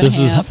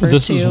 5.5 or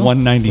This 2 is Please, thank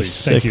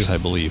 196, you. I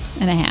believe.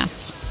 and a half.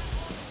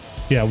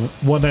 Yeah,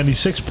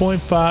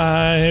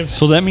 196.5.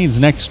 So that means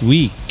next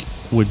week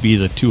would be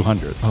the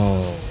 200th.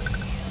 Oh.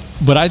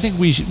 But I think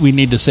we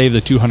need to save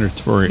the 200th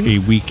for a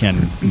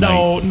weekend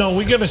night. No,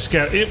 we're gonna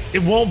scout.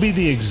 It won't be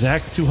the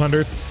exact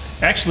 200th.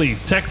 Actually,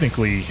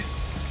 technically,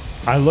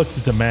 I looked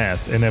at the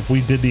math, and if we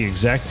did the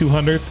exact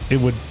 200th,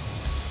 it would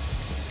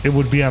it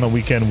would be on a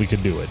weekend, we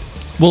could do it.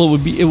 Well,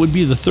 it would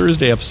be the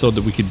Thursday episode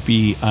that we could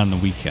be on the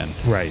weekend.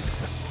 Right.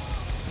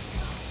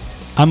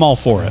 I'm all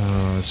for it.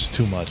 It's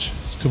too much.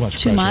 It's too much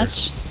Too pressure.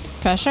 much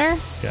pressure?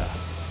 Yeah.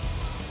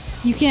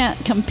 You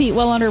can't compete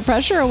well under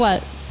pressure or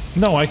what?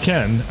 No, I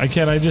can. I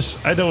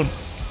don't.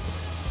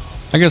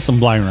 I got some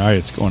Blind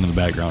Riots going in the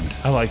background.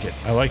 I like it.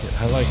 I like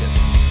it. I like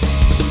it.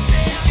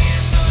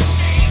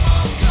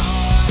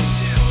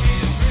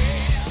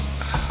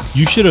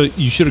 You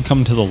should have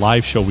come to the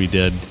live show we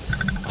did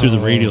through the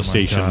Oh, radio my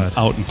station God.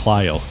 out in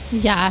Clio.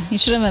 Yeah, you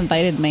should have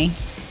invited me.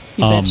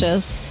 You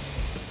bitches.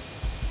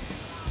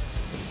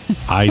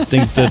 I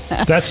think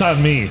that That's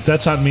on me.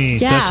 That's on me.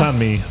 Yeah. That's on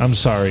me. I'm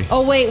sorry.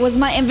 Oh wait, was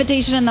my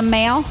invitation in the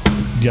mail?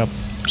 Yep.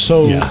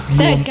 So Yeah. The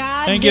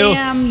Thank you.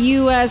 goddamn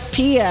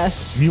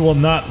USPS. you will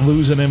not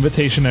lose an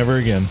invitation ever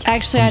again.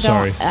 Actually, I'm I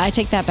don't. sorry. I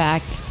take that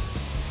back.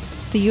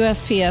 The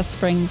USPS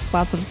brings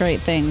lots of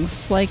great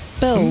things, like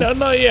bills.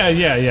 No,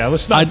 yeah.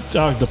 Let's not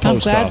dog the I'm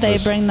post glad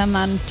office. they bring them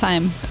on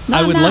time.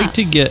 I would like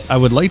to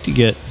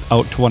get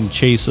out to one of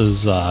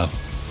Chase's the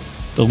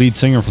lead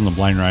singer from the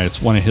Blind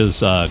Riots, one of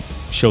his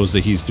shows that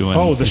he's doing.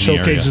 Oh, in the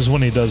showcases area.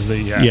 when he does the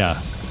Yeah,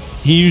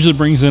 he usually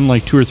brings in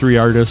like 2 or 3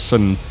 artists,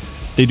 and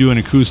they do an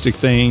acoustic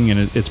thing,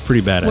 and it's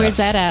pretty badass. Where's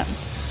that at?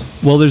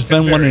 Well, there's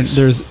been one.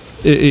 varies.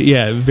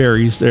 It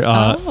varies. There,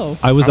 Oh.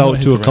 I was I'm gonna out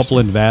hit to a the couple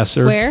in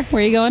Vassar. Where?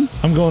 Where are you going?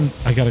 I'm going.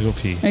 I gotta go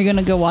pee. Are you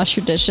gonna go wash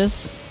your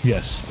dishes?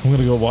 Yes, I'm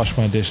gonna go wash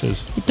my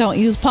dishes. Don't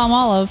use palm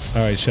olive.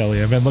 All right,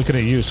 Shelly. I've been looking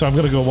at you, so I'm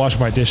gonna go wash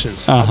my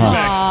dishes. I'll be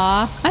back.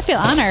 Aw, I feel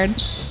honored.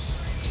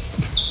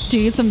 Do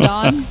you need some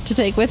Dawn to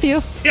take with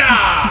you?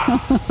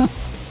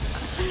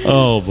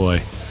 Oh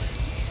boy,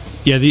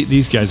 yeah,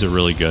 these guys are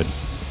really good.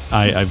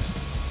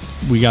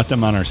 We got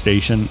them on our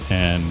station,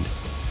 and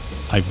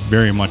I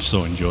very much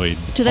so enjoyed.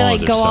 Do they all of like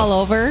their go stuff. all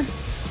over?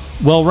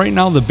 Well, right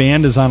now the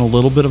band is on a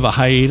little bit of a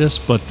hiatus,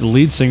 but the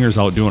lead singer's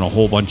out doing a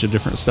whole bunch of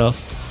different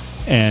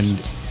stuff, and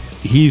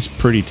he's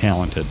pretty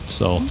talented.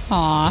 So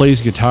Aw.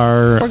 plays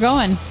guitar. We're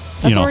going.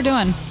 That's know. what we're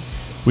doing.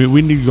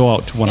 We need to go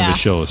out to one of Yeah. his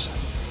shows.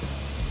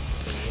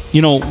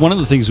 You know, one of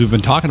the things we've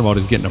been talking about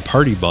is getting a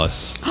party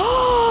bus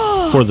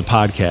for the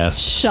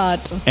podcast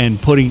Shut.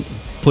 and putting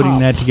Up.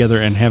 that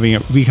together and having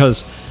it,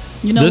 because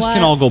You know this what?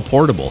 can all go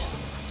portable.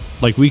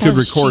 Like we could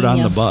That's record on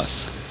the genius.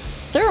 bus.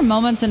 There are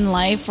moments in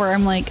life where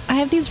I'm like, I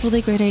have these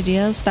really great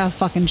ideas. That was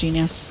fucking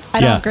genius.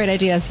 I don't Yeah. have great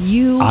ideas.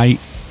 You I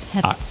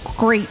have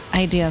great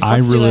ideas. I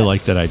Let's do really it.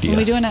 like that idea. When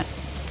we doing it?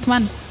 Come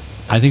on.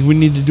 I think we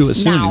need to do it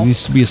soon. Now. It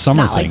needs to be a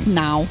summer Not thing. like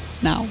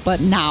now, but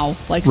now,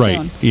 like Right.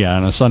 soon. Yeah,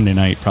 on a Sunday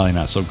night, probably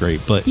not so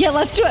great. But Yeah,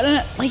 let's do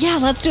it. Yeah,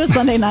 let's do a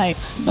Sunday night.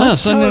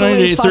 Let's Sunday night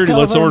totally at fuck 8:30,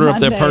 let's over order up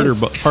that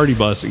Mondays. party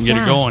bus and get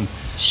Yeah. it going.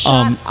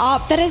 Shut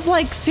up. That is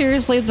like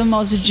seriously the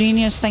most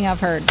genius thing I've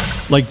heard.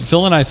 Like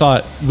Phil and I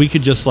thought we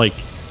could just like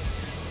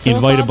Phil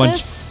invite a thought bunch.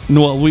 this?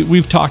 No,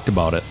 we've talked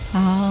about it.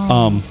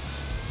 Oh.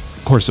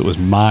 Of course, it was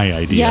my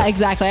idea. Yeah,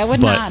 exactly. I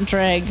would But- not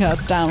drag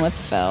us down with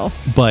Phil.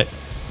 But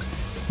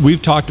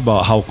we've talked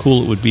about how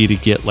cool it would be to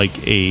get like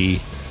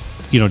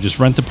just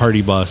rent the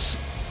party bus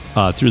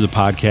through the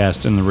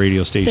podcast and the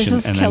radio station,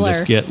 is and killer. then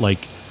just get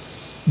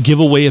give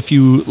away a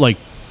few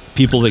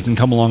people that can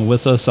come along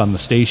with us on the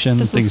station,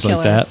 This things is killer.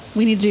 like that.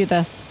 We need to do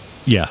this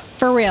Yeah,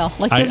 for real.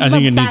 Like this I is think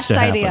the it needs best to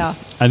happen. idea.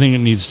 I think it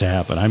needs to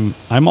happen.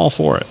 I'm all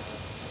for it.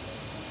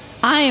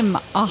 I'm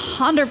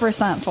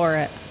 100% for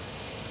it.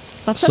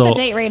 Let's set So- the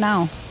date right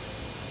now.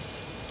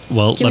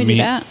 Well, Can we do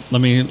that?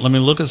 let me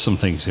look at some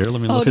things here. Let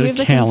me Oh, look do we at have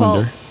a to consult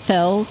calendar.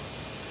 Phil?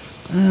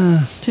 Do we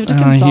have to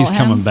consult He's him?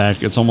 coming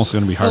back. It's almost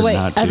going to be hard Oh wait,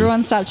 not to.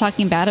 everyone stop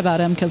talking bad about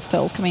him because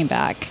Phil's coming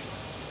back.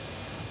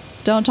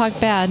 Don't talk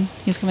bad.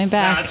 He's coming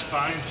back. That's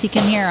fine. He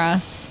can hear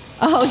us.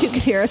 Oh, you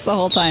could hear us the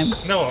whole time.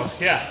 No,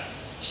 yeah.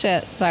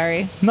 Shit,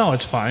 sorry. No,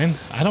 it's fine.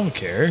 I don't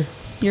care.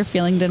 Your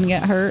feeling didn't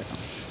get hurt.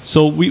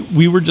 So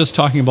we were just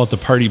talking about the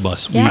party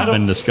bus Yeah. we've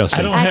been discussing.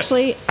 I don't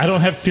Actually- I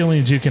don't have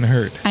feelings you can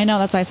hurt. I know,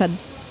 that's why I said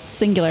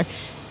singular.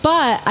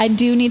 But I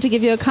do need to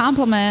give you a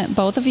compliment,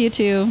 both of you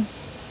two.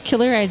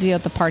 Killer idea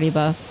at the party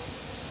bus.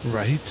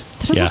 Right?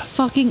 That is Yeah. a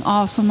fucking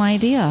awesome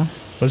idea.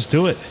 Let's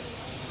do it.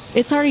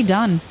 It's already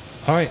done.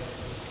 All right.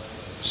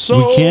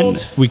 So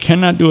We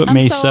cannot do it I'm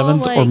May so,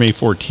 7th or like- May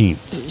 14th.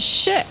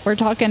 Shit, we're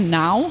talking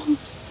now?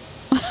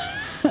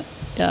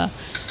 Yeah.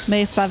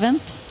 May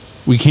 7th?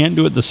 We can't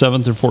do it the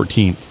 7th or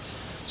 14th.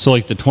 So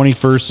like the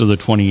 21st or the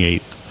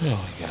 28th. Oh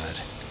my god.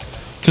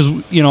 Cuz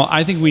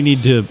I think we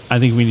need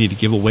to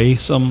give away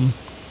some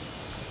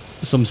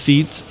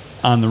seats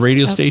on the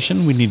radio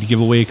station. We need to give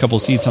away a couple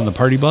seats on the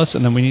party bus,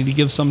 and then we need to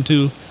give some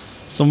to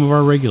some of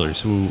our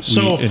regulars who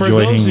So we for enjoy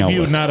those hanging of out you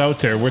with. not out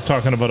there, we're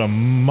talking about a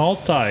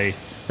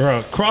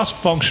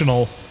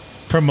cross-functional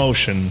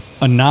promotion.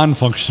 A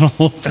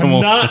non-functional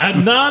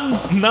promotion.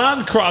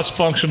 Non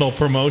cross-functional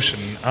promotion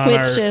on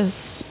Which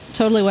is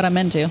totally what I'm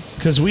into.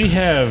 because we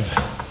have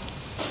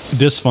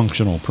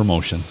Dysfunctional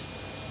promotion.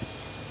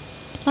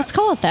 Let's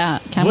call it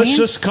that, can let's we?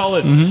 just call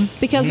it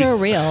Because we're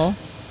real.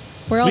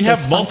 We're all we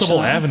have multiple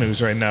dysfunctional.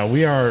 avenues right now.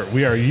 We are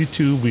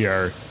YouTube, we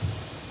are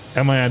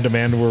MI on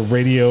demand, we're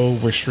radio,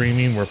 we're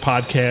streaming, we're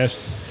podcast.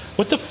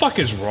 What the fuck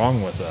is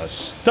wrong with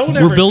us? Don't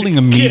We're ever building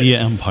a media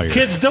kids, empire.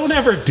 Kids, don't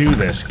ever do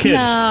this. Kids,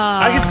 No.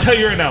 I can tell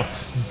you right now,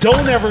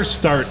 don't ever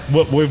start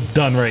what we've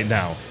done right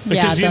now.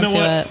 Yeah, you don't know do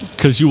what? it.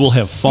 Because you will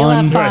have You'll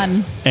fun, have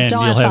fun. and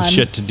Don't you'll have fun.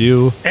 shit to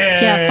do.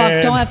 Yeah, fuck.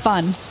 And Don't have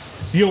fun.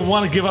 You'll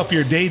want to give up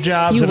your day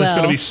jobs, You and it's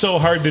going to will. be so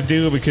hard to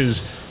do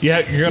because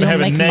you're going to You'll have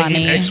a make nagging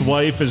money.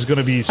 ex-wife is going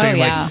to be saying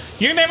yeah. like,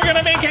 "You're never going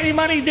to make any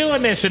money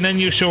doing this," and then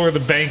you show her the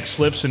bank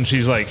slips, and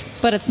she's like,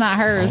 But it's not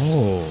hers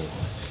 "Oh,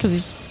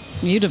 because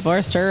you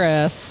divorced her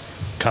ass.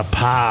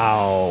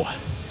 kapow!"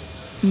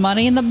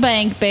 Money in the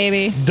bank,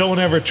 baby. Don't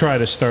ever try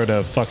to start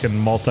a fucking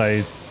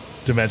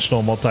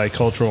multi-dimensional,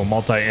 multicultural,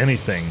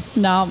 multi-anything.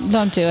 No,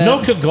 don't do it.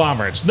 No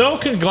conglomerates. No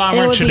It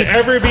conglomerate would should be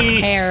ever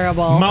be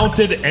terrible.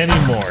 mounted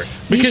anymore.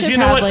 You Because should you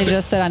know probably what?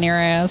 just sit on your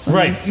ass. And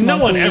Right. smoke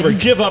No one weed. ever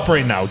give up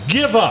right now.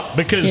 Give up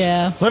because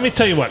Yeah. let me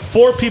tell you what,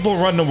 4 people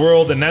run the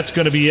world and that's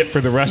going to be it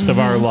for the rest of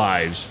Mm-hmm. our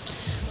lives.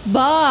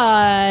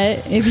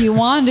 But if you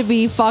want to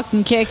be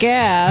fucking kick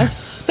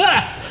ass,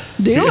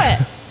 do it.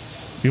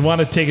 You want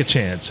to take a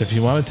chance. If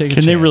you want to take a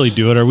Can chance. they really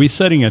do it? Are we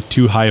setting a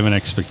too high of an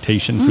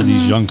expectation for Mm-hmm.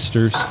 these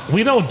youngsters?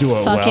 We don't do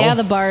it Fuck well. yeah,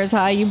 the bar is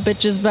high. You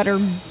bitches better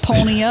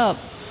pony up.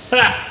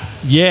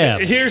 Yeah.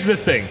 Here's the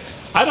thing.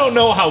 I don't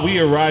know how we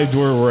arrived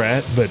where we're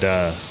at, but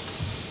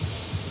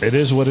it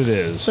is what it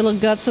is. Little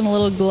guts and a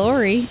little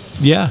glory.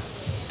 Yeah.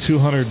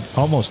 200,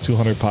 almost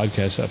 200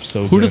 podcast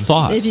episodes. Who'd in. have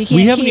thought? If you can't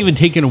We haven't keep- even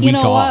taken a week You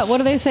know off. what? What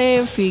do they say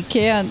if you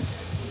can't?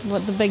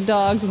 What the big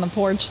dogs on the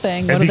porch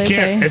thing? What If do you they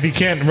can't, say? if you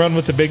can't run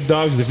with the big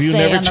dogs, the view Stay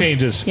never on the-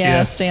 changes.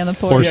 Yeah, stay on the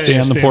porch. Or Yeah, stay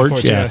yeah, on the stay on the porch.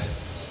 porch, Yeah. yeah.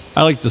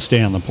 I like to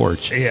stay on the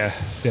porch. Yeah,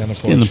 stay on the porch.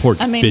 Stay on the porch,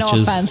 I mean, bitches.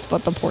 no offense,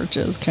 but the porch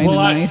is kind of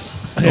Well, I- nice.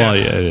 Oh, yeah,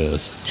 it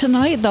is.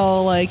 Tonight,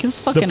 though, like, it was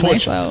The fucking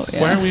porch. nice out.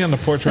 Yeah. Why are we on the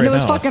porch right And it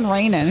was now? fucking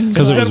raining.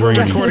 'Cause it was So We're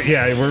raining. recording.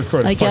 Yeah, we're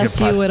recording. I fucking guess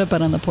pod- you would have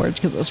been on the porch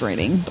because it was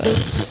raining,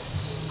 but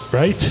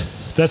Right?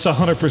 That's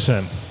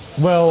 100%.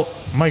 Well,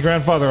 my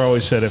grandfather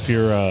always said if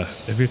you're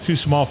too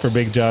small for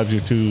big jobs,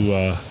 if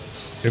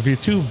you're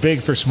too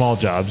big for small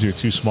jobs, you're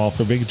too small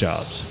for big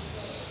jobs.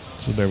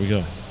 So there we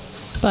go.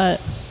 but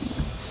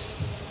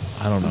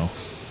I don't know.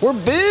 we're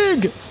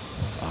big.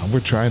 We're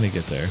trying to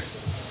get there.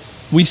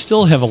 We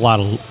still have a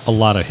lot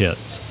of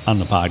hits on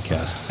the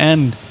podcast,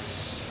 and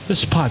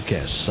This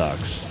podcast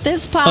sucks.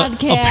 This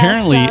podcast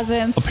apparently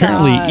doesn't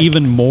suck.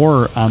 even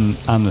more on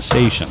the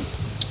station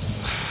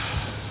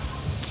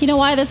You know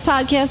why this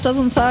podcast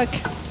doesn't suck?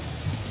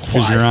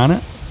 because you're on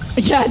it.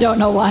 Yeah, I don't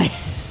know why.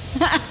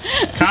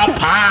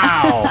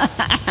 Kapow!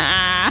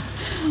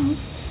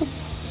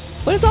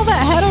 What is all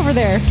that head over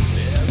there?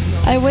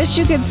 I wish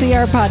you could see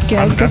our podcast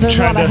I'm because there's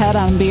a lot trying of to- head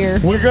on beer.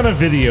 We're gonna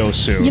video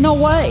soon. You know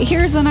what?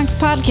 Here's the next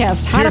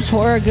podcast: how Here's- to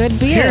pour a good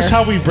beer. Here's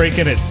how we break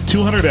in at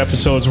 200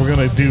 episodes. We're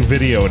gonna do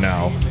video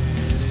now.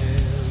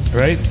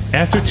 Right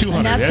after 200,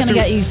 and that's going after- to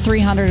get you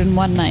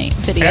 301 night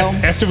video.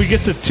 After we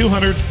get to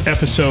 200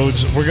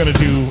 episodes, we're gonna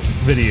do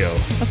video.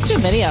 Let's do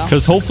video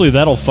Because hopefully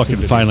that'll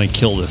fucking finally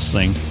kill this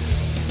thing.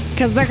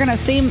 because they're going to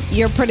see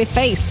your pretty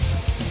face.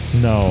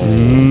 No,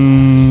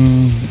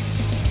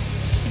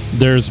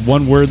 There's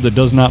one word that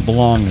does not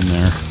belong in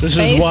there. this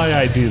Face? is why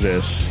I do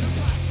this.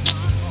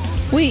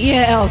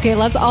 Okay,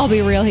 let's all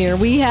be real here.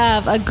 We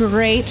have a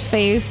great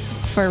face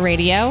for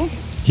radio,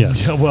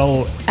 Yes.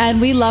 Well, and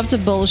we love to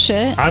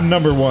bullshit. I'm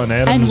number one.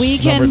 Adam's And we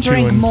can number two,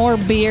 drink and more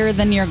beer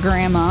than your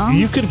grandma.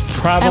 You could and we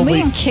probably.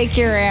 can kick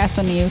your ass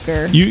in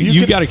euchre. You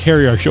could- got to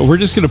carry our show. We're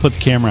just going to put the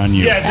camera on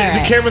you. Yeah, the All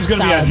right, camera's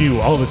gonna solid. be on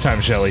you all the time,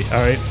 Shelly. All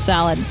right,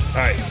 Solid. all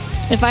right.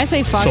 If I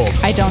say fuck, Sold.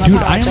 I don't Dude,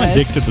 I apologize. am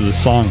addicted to the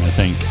song, I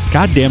think.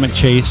 God damn it,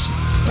 Chase.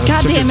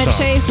 God It's a damn good it,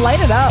 song. Chase, light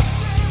it up.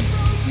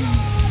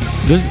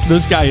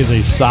 This guy is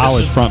a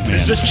solid front man.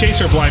 Is this Chase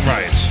or Blind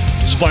Riots?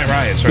 It's Blind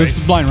Riots, right? This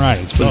is Blind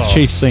Riots, but it's Oh.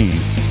 Chase singing.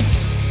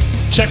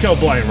 Check out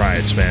Blind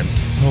Riots, man.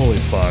 Holy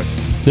fuck.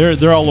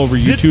 They're all over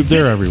YouTube.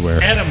 They're everywhere.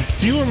 Adam,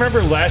 do you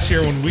remember last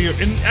year when we were,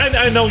 and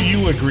I know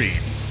you agreed,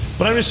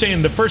 but I'm just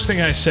saying the first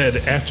thing I said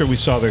after we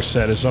saw their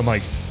set is I'm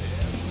like,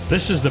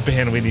 this is the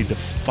band we need to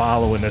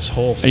follow in this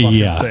whole fucking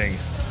Yeah. thing.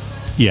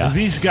 Yeah.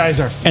 These guys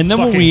are And then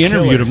when fucking we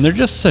interviewed killer. them, they're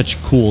just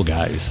such cool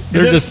guys. And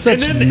They're then- just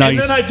such and then, nice And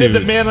then I did the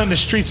dudes. man on the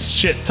streets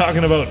shit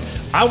talking about,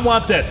 I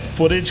want that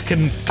footage.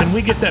 Can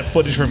we get that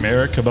footage from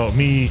Eric about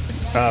me?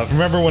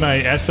 Remember when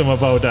I asked him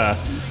about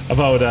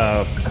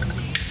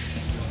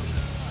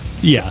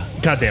Yeah,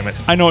 God damn it.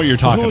 I know what you're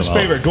talking Whose about.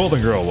 favorite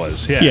Golden Girl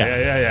was. Yeah.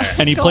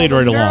 And he played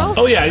right Golden Girl? along.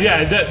 Oh,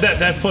 yeah.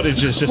 That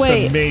footage is just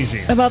Wait,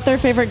 amazing. about their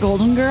favorite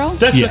golden girl?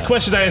 That's Yeah. the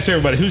question I ask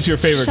everybody. Who's your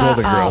favorite Shut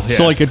Golden Girl? up. Yeah.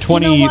 So like a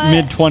what?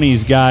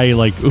 mid-20s guy,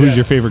 like who's Yeah.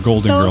 your favorite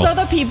Golden Those Girl? are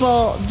the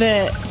people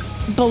that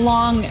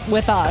belong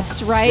with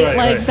us, right? Right,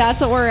 like right.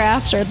 that's what we're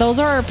after. Those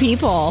are our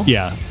people.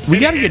 Yeah, we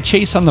got to get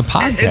Chase on the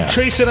podcast. and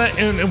Trace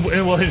and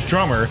well, his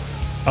drummer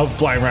of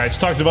Blind Rides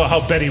talked about how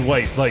Betty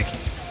White, like,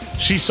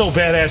 she's so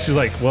badass. He's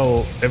like,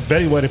 well, if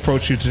Betty White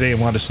approached you today and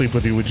wanted to sleep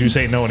with you, would you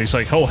say no? And he's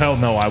like, oh, hell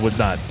no, I would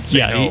not say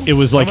Yeah, no. it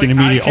was like I'm an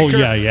immediate, I oh,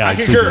 concur. yeah, I I'd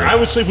sleep concur. with her. I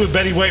would sleep with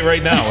Betty White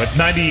right now at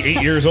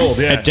 98 years old.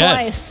 Yeah. At dead.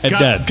 Twice. At God,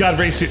 dead. God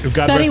rest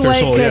Betty her White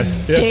soul. could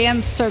Yeah.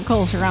 dance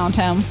circles around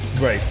him.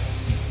 Right.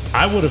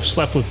 I would have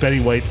slept with Betty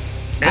White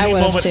I any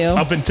would've moment too.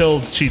 up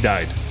until she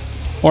died.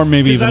 Or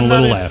maybe 'Cause even a I'm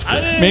not little in-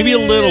 after. Maybe a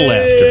little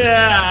after.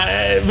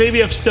 Yeah,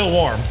 maybe I'm still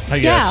warm, I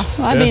Yeah, guess.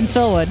 I mean,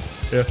 Phil would.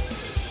 Yeah.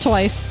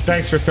 Twice.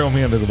 Thanks for throwing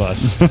me under the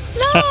bus.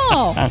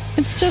 No,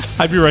 it's just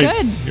I'd be right.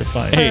 good. You're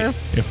fine. Hey,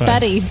 for you're fine.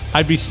 Betty.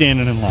 I'd be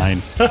standing in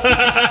line.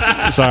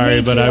 Sorry,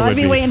 Me but too. I would I'd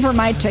be waiting for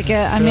my ticket.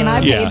 I mean, I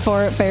Yeah. paid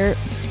for it fair.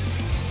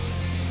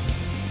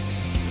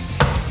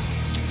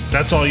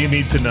 That's all you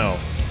need to know.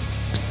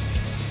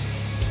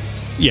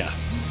 Yeah.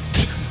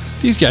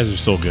 These guys are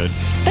so good.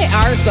 They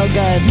are so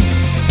good.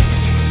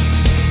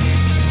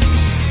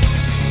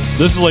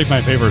 This is like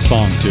my favorite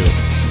song too.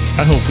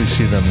 I hope we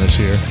see them this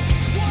year.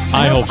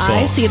 I hope so.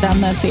 I see them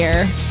this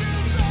year.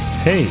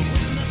 Hey,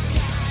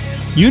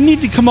 You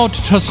need to come out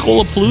to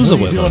Tuscola Palooza what are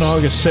you with doing us.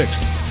 August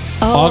 6th?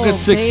 Oh,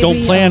 August 6th, don't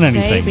baby, plan oh,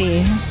 anything.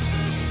 Baby.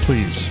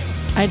 Please.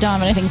 I don't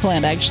have anything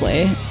planned,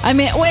 actually. I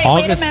mean, wait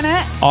a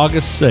minute.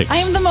 August 6th. I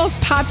am the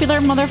most popular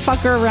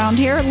motherfucker around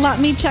here. Let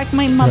me check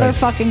my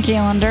motherfucking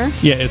calendar.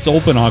 Yeah, it's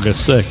open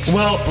August 6th.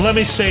 Well, let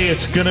me say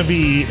it's going to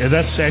be,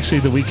 that's actually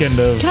the weekend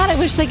of, God, I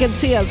wish they could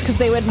see us because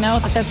they would know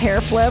that this hair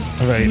flip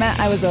Right. meant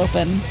I was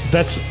open.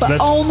 that's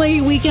But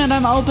only weekend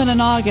I'm open in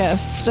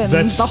August and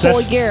that's the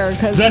whole year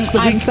because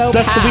I'm so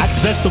that's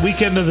packed. that's the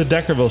weekend of the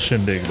Deckerville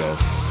shindig, though.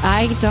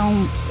 I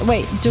don't.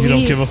 Wait, do You we?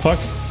 don't give a fuck?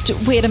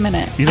 Wait a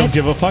minute. You don't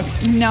give a fuck?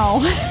 No.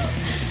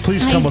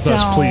 Please come with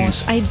us,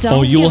 please. I don't.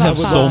 Oh, you will give a have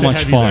fuck. so to much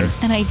have you fun. there.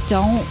 And I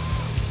don't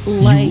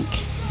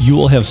like. You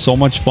will have so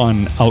much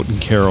fun out in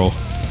Caro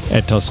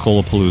at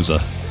Tuscola Palooza.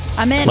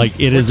 I'm in. Like,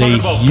 it We're is a talking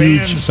about huge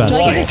bands do I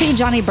festival. get to see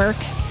Johnny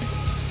Burke?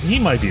 He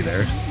might be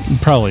there.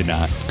 Probably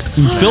not.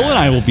 Phil and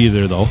I will be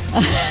there, though.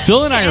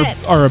 Phil and I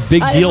Shit. are a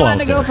big I deal just out wanted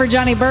to there. go for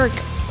Johnny Burke.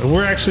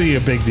 We're actually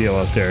a big deal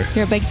out there.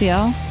 You're a big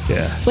deal.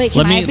 Yeah. Wait,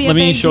 can I be a Let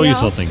me big show deal? you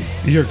something.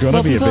 You're going to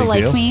Will be a people big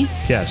like deal. me?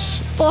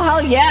 Yes. Well,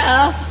 hell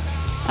yeah.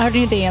 I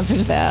already knew the answer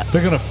to that.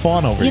 They're going to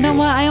fawn over you. You know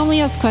what? I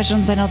only ask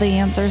questions I know the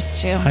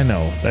answers to. I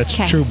know. That's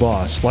 'Kay. true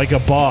boss. Like a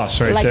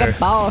boss right like there. a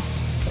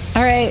boss.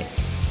 All right.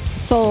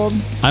 Sold.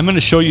 I'm going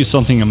to show you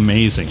something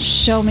amazing.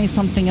 Show me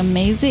something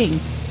amazing.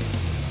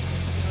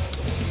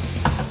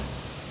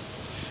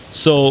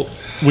 So,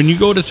 when you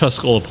go to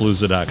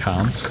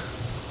TuscolaPalooza.com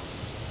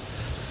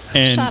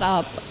and Shut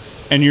up.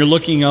 and you're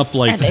looking up Are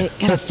like they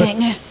got a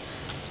thing?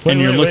 and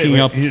you're looking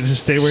up You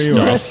just stay where you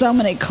stuff. are. There's so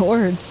many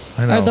cords.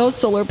 I know. Are those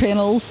solar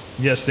panels?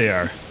 Yes, they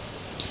are.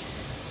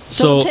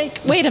 so Don't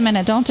take. Wait a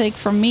minute. Don't take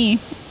from me.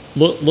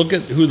 look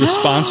at who the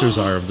sponsors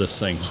are of this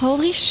thing.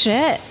 Holy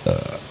shit.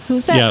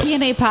 Who's that yeah.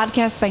 P&A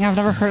podcast thing? I've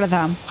never heard of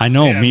them. I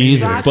know Yeah, me me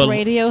either, either. Rock but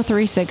Radio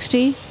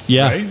 360.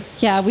 yeah, Right?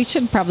 Yeah, we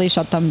should probably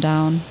shut them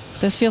down.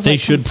 This feels they like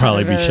should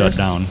probably be shut competitors.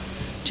 down.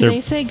 Do They're they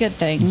say good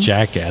things?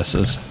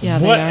 jackasses. Yeah,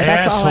 they What are.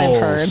 That's all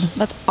I've heard. assholes.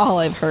 That's all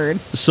I've heard.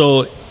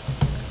 So,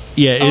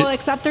 yeah, Oh,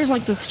 except there's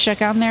like this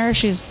chick on there.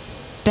 She's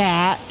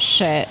bat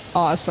shit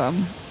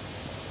awesome.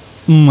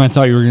 I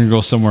thought you were going to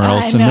go somewhere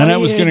else, and know then I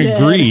was you going to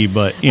did. agree,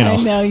 but you I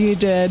know, know you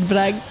did, but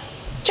I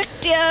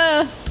tricked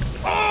you.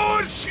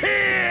 Oh,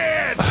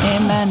 shit!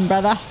 Amen,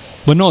 brother.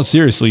 but no,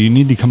 seriously, you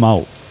need to come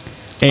out.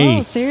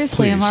 Oh,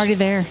 seriously, I'm please. already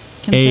there.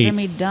 Consider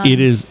me done. It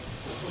is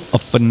a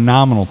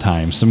phenomenal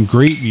time. Some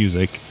great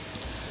music.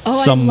 Oh,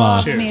 some, I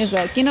love Cheers.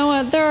 music. You know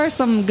what? There are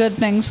some good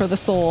things for the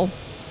soul.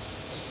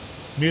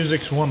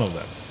 Music's one of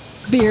them.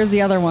 Beer's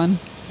the other one.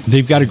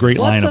 They've got a great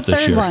What's the lineup this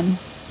third year. one?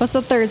 What's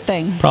the third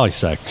thing? Probably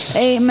sex.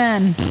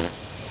 Amen.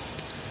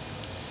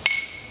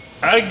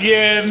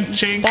 Again,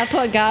 chink. That's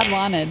what God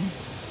wanted.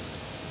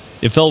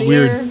 It felt Beer.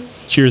 weird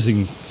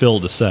cheersing Phil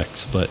to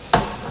sex, but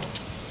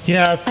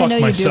Yeah, I I fucked know you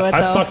do myself. it,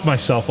 I though. fucked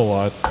myself a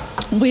lot.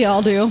 We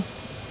all do.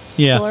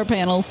 yeah. Solar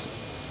panels.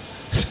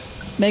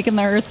 Making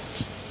the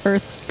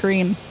earth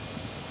green.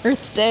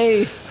 Earth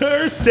Day.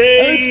 Earth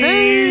Day.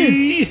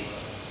 Day.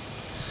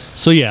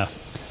 So yeah,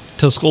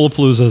 Tuscola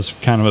Palooza is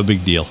kind of a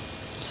big deal.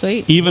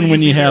 Sweet. Even Will when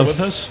be you there have with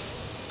us.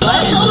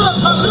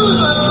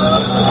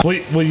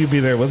 Will you be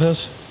there with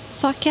us?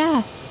 Fuck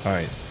yeah. All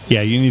right.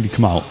 yeah, you need to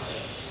come out.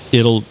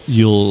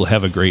 You'll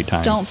have a great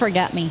time. Don't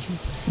forget me.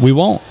 We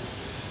won't.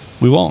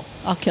 We won't.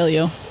 I'll kill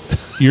you.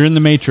 You're in the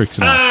Matrix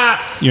now.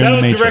 You're that in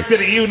was the Matrix.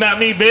 directed at you, not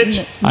me,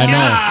 bitch. I know.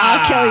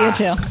 I'll kill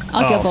you too.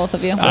 I'll kill Oh. both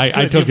of you. I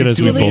good. took You it as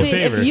do we You me leave both. a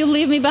me, favor. if you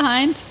leave me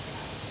behind,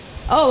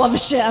 oh well,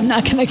 shit! I'm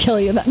not gonna kill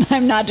you. Then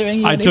I'm not doing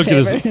you I any took it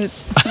as-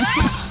 favors.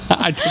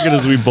 I took it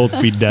as we both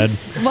be dead.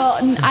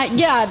 Well,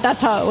 yeah,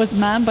 that's how it was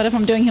meant. But if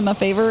I'm doing him a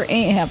favor,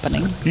 ain't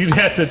happening. You'd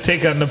have to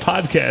take on the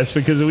podcast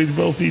because we'd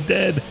both be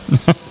dead.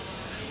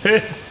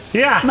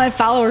 Yeah. My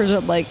followers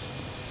would like,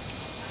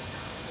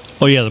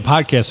 Oh yeah, the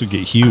podcast would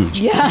get huge.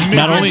 yeah.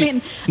 Not I only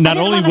mean, I not didn't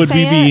only wanna would we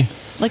say be, it.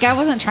 Like, I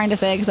wasn't trying to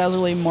say it because I was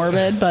really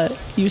morbid, but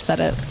you said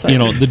it. So. you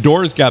know, the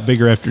doors got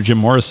bigger after Jim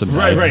Morrison died.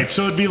 Right, right.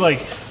 So it'd be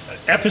like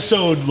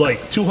episode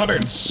like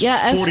 244.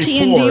 Yeah,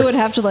 ST&D would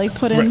have to like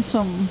put in Right.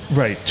 some.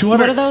 Right. 200.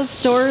 What are those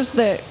doors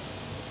that?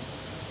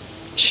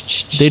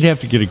 They'd have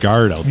to get a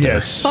guard out there.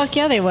 Yes. Fuck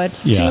yeah, they would.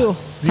 Yeah. Two, The old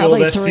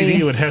probably STD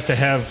three. would have to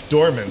have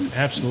doorman.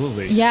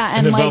 Absolutely. Yeah,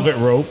 and the like velvet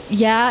rope.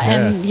 Yeah,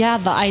 and yeah,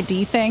 the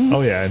ID thing.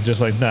 Oh yeah, and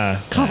just like nah.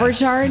 Cover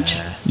charge.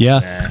 Yeah.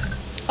 Nah.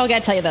 Oh, I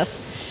gotta tell you this.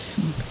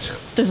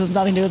 This has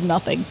nothing to do with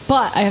nothing,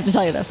 but I have to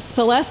tell you this.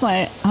 So last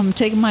night, I'm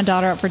taking my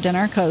daughter out for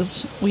dinner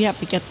because we have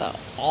to get the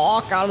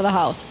fuck out of the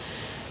house.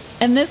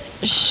 And this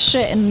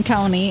shittin'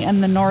 county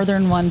and the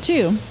northern one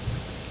too,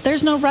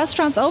 there's no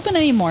restaurants open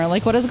anymore.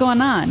 Like, what is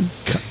going on?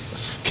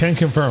 Can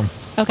confirm.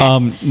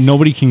 Okay.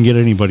 Nobody can get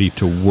anybody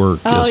to work.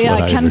 Oh, is yeah,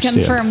 what I can understand.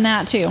 confirm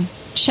that too.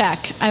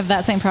 Check. I have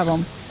that same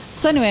problem.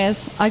 So,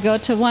 anyways, I go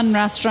to one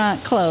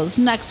restaurant, closed.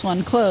 Next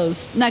one,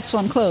 closed. Next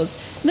one, closed.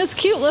 And this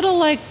cute little,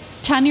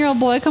 10-year-old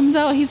boy comes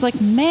out. He's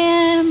like,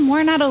 "Ma'am,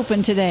 we're not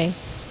open today."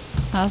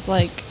 I was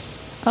like,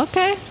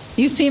 "Okay.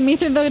 You see me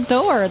through the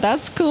door.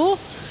 That's cool."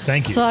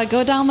 Thank you. So I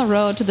go down the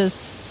road to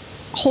this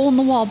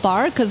hole-in-the-wall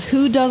bar, because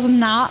who does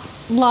not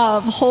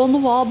love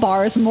hole-in-the-wall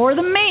bars more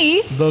than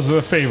me? Those are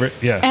the favorite.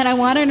 Yeah. And I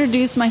want to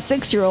introduce my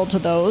 6-year-old to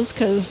those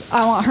because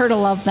I want her to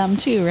love them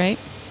too, right?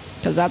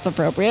 Because that's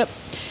appropriate.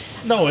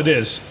 No, it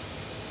is.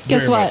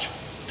 Guess Very what? much.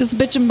 This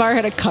bitchin' bar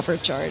had a cover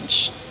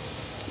charge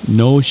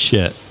No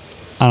shit.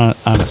 On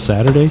a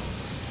Saturday?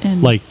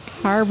 in Like-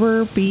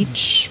 Harbor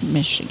Beach,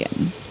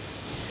 Michigan.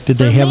 Did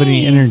they For have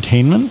any me.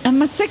 entertainment? And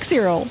my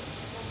 6-year-old.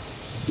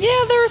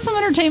 Yeah, there was some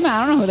entertainment. I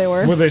don't know who they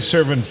were. Were they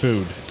serving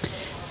food?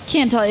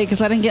 Can't tell you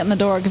because I didn't get in the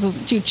door because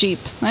it's too cheap.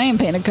 I ain't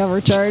paying a cover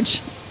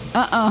charge.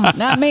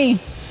 Not me.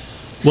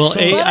 Well, So-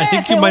 A, But I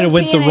think if you it might have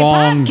was went the P&A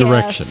wrong podcast-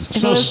 direction. If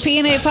So it was s-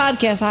 P&A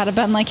podcast, I'd have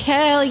been like,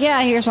 hell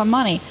yeah, here's my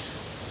money.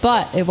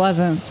 But it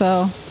wasn't,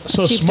 so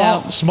So I cheaped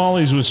out.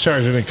 Smalley's was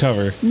charging a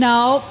cover.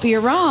 Nope,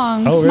 you're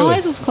wrong. Oh, really?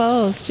 Smalley's was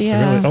closed.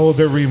 Yeah. Really? Oh,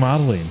 they're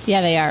remodeling.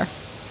 Yeah, they are.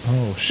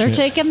 Oh shit. They're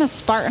taking the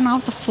Spartan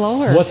off the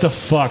floor. What the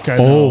fuck? I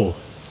Oh, know.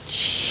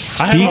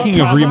 I have a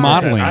speaking of problem with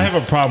remodeling. that. I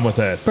have a problem with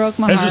that. Broke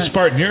my As a heart.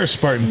 Spartan, you're a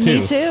Spartan too.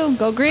 Me too.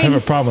 Go I have a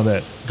green. problem with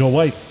that. Go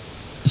white.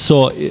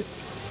 so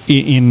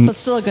in But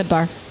still a good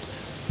bar.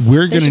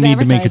 we're They going to should need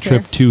to make a advertise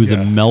trip to the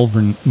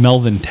Yeah.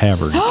 Melvin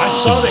Tavern. I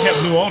saw they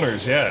have new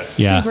owners. Yeah.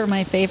 Yeah. Super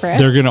my favorite.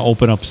 They're going to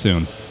open up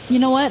soon. You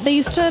know what? They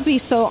used to be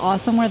so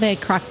awesome where they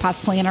had crock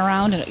pots laying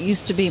around, and it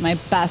used to be my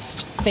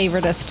best,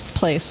 favoritist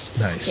place.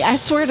 Nice. Yeah, I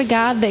swear to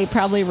God, they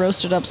probably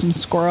roasted up some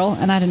squirrel,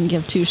 and I didn't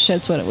give two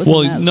shits what it was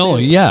Well, in that no,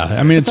 soup. yeah.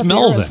 I mean, it's The beer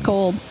Melvin. was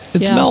cold.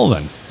 It's Yeah.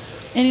 Melvin.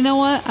 And you know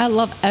what? I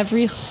love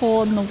every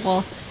hole in the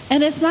wall.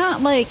 And it's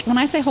not like, when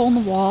I say hole in the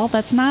wall,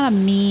 that's not a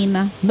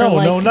mean No,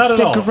 or no, not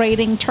at all.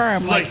 degrading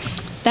term. Like,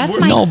 that's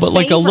we're- my No, but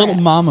like a little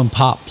favorite. mom and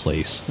pop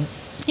place.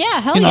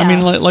 Yeah, hell You know, yeah. I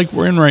mean, like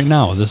we're in right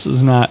now. This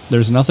is not.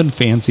 There's nothing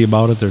fancy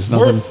about it. There's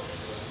nothing.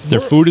 Their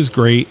we're- food is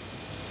great.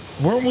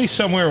 Weren't we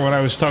somewhere when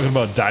I was talking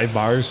about dive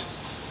bars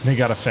and they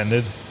got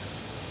offended?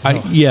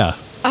 Yeah.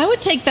 I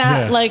would take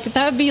that, Yeah.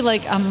 that would be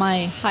like on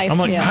my high I'm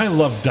like, scale. I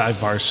love dive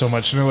bars so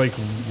much. And they're like,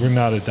 we're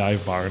not a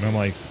dive bar. And I'm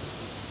like,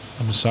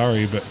 I'm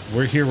sorry, but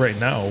we're here right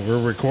now.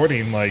 We're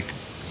recording. Like,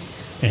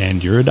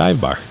 And you're a dive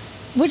bar.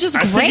 Which is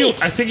I great.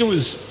 think it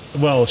was,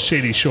 well,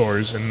 Shady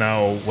Shores and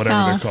now whatever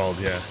Oh. they're called.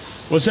 Yeah.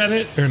 Was that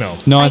it or no?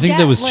 No, I I think that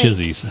get, was like-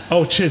 Chizzy's.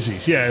 Oh,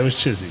 Chizzy's. Yeah, it was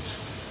Chizzy's.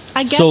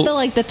 I get So-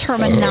 the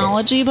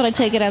terminology, but I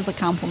take it as a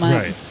compliment.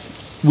 Right.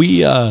 We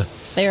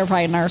They were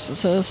probably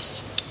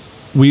narcissists.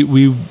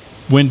 we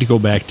went to go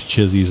back to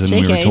Chizzy's and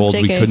we were JK, told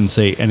we JK. couldn't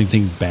say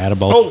anything bad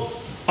about. Oh,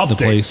 update.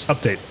 place.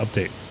 Update.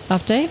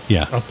 Update?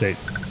 Yeah. Update.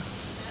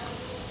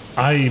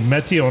 I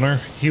met the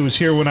owner. He was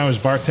here when I was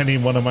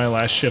bartending one of my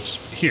last shifts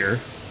here,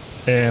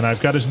 and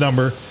I've got his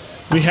number.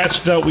 We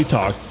hatched it out. We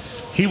talked.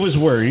 He was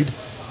worried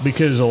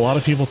because a lot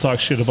of people talk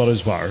shit about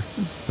his bar,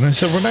 and I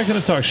said, "We're not going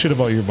to talk shit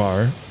about your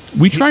bar."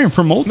 We try and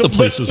promote the No,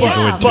 places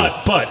yeah. we go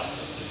into. But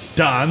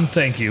Don,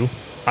 thank you.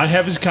 I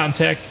have his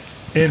contact,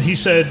 and he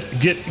said,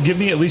 "Give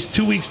me at least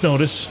 2 weeks'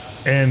 notice,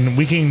 and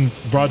we can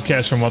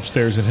broadcast from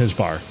upstairs in his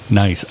bar."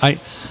 Nice. I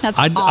That's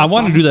want to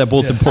awesome. do that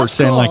both in Yeah. Port That's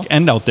Sand Lake cool.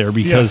 and out there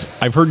because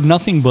Yeah. I've heard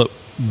nothing but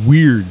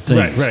weird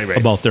things Right.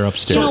 about their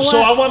upstairs. You know So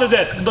what? I wanted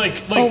that,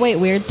 like. Oh, wait,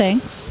 weird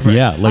things.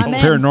 Yeah, like I'm in.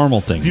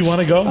 paranormal things. Do you want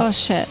to go? Oh,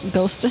 shit.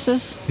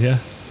 Ghostesses? Yeah.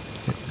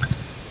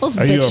 Those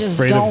Are you bitches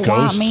afraid of don't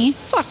want ghosts? me.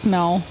 Fuck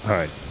no. All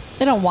right.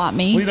 They don't want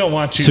me. We don't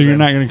want you. So you're then.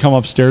 not going to come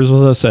upstairs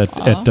with us at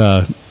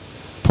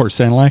Port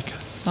Sand Lake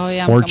Oh,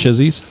 yeah. or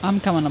Chizzy's? I'm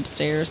coming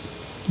upstairs.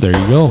 There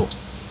you go.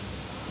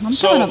 I'm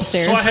coming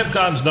upstairs. So I have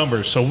Don's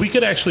number, so we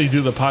could actually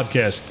do the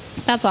podcast.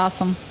 That's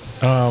awesome.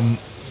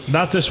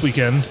 Not this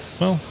weekend.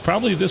 Well,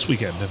 probably this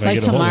weekend if I Like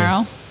get a hold of him.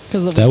 tomorrow.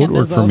 Because the That would weekend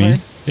work is for over.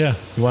 me. Yeah,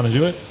 you want to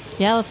do it?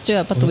 Yeah, let's do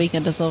it. But the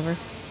weekend is over.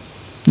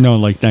 No,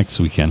 like next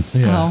weekend.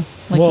 Oh,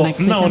 like well,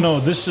 next no, weekend? no.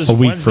 This is A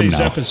week from Wednesday's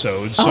now.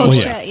 episode. So, Oh,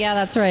 yeah. shit. Yeah,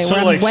 that's right. so We're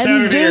on like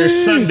Saturday or Wednesday.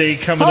 Sunday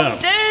coming Hump up.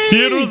 day.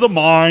 Theater of the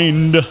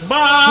mind.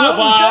 Bah,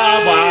 bah,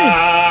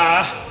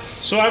 bah.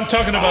 So I'm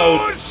talking about.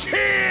 Oh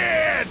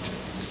shit!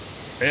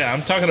 Yeah,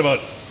 I'm talking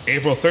about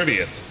April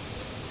 30th.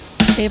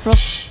 April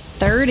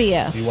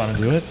 30th. You want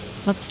to do it?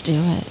 Let's do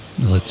it.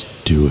 Let's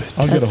do it.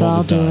 I'll Let's get a hold all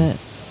of do Don. it.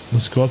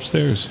 Let's go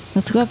upstairs.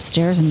 Let's go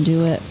upstairs and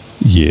do it.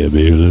 Yeah,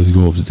 baby, let's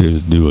go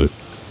upstairs and do it.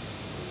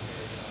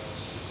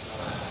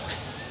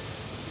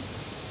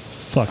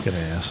 Fucking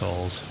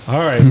assholes. All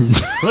right,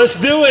 let's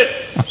do it.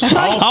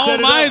 I'll How set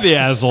am it I up. the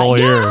asshole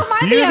Yeah, here? how am I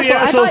the You the asshole?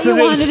 I assholes thought you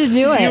today. wanted to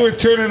do it. You were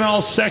turning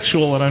all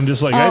sexual, and I'm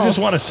just like, I Oh. just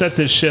want to set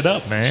this shit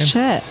up, man.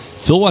 Shit.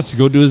 Phil wants to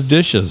go do his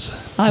dishes.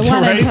 I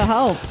wanted Right? to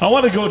help. I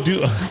want to go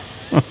do.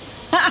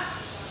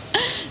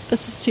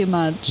 This is too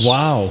much.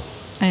 Wow.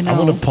 I know. I'm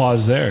going to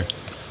pause there.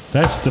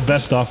 That's the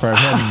best offer I've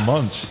had in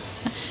months.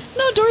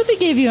 No, Dorothy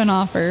gave you an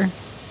offer.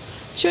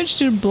 She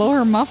wanted you to blow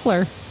her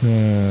muffler.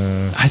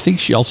 I think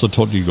she also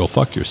told you to go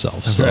fuck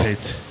yourself. So.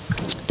 Right.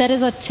 That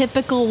is a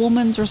typical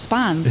woman's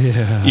response.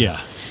 Yeah.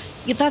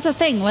 Yeah. That's the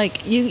thing.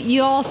 Like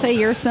you all say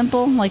you're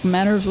simple. Like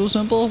men are so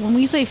simple. When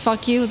we say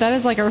fuck you, that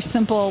is like our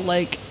simple,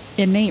 like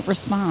innate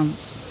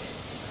response.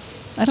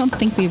 I don't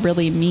think we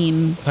really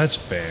mean. That's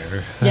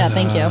fair. Yeah,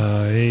 thank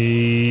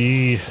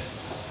you.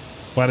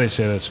 Why did I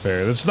say that's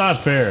fair? That's not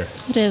fair.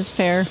 It is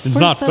fair. It's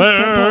We're not so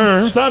fair.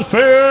 simple. It's not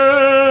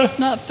fair. It's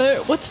not fair.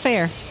 What's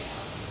fair?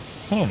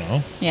 I don't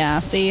know. Yeah.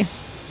 See,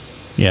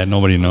 Yeah,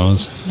 nobody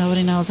knows.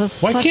 nobody knows.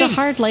 It's Why such a can't-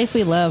 hard life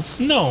we live.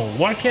 No,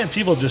 why can't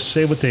people just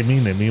say what they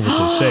mean? They mean what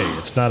they say.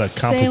 It's not a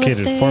Say what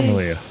complicated they-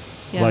 formula.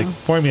 Yeah. Like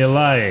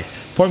formulaic.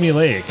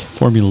 Formulaic.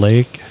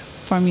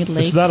 Formulaic.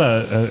 It's not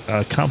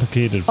a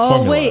complicated Oh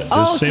formula. wait. Just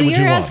Oh, say so what you're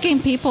you want.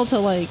 asking people to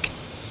like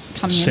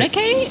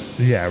communicate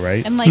Yeah,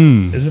 right? and like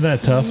Isn't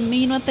that tough?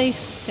 mean what they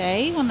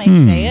say when they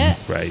say it?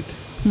 Right.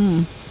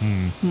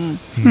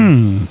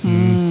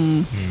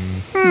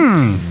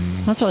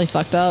 That's really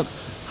fucked up.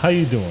 How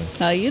you doing?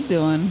 How you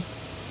doing?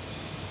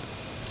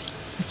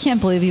 I can't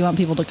believe you want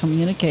people to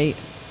communicate.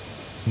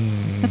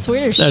 That's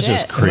weird as That's shit.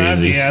 just crazy.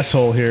 I'm the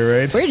asshole here,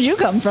 right? Where did you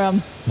come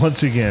from?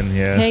 Once again,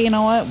 yeah. Hey, you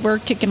know what? We're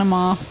kicking him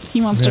off.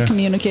 He wants Yeah. to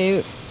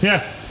communicate.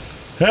 Yeah.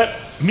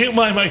 Mute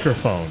my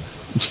microphone.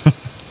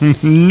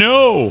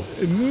 No,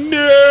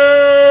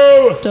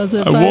 No! Does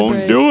it I vibrate?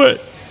 won't do it.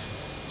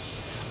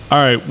 All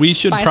right, we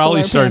should Buy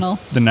probably solar start panel.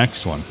 the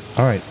next one.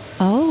 All right,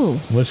 Oh,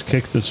 let's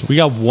kick this We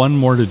got one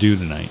more to do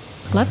tonight.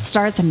 let's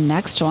start the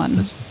next one.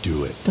 Let's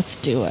do it. Let's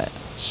do it.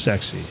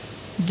 sexy.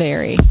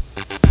 Very.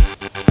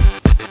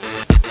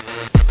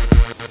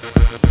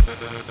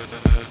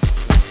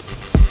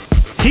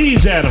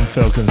 He's Adam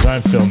Filkins.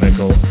 I'm Phil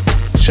Nickel.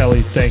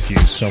 Shelley, thank you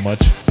so much.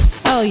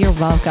 Oh, you're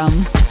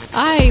welcome.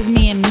 I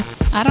mean,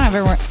 I don't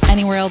have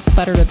anywhere else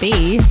better to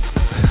be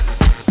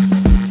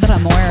that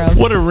I'm aware of.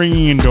 What a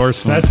ringing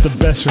endorsement. That's the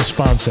best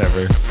response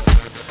ever.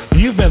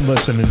 You've been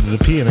listening to the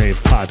P&A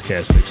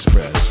Podcast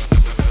Express.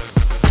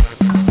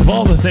 Of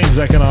all the things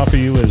I can offer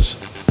you is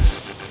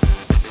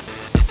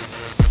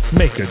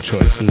make good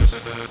choices.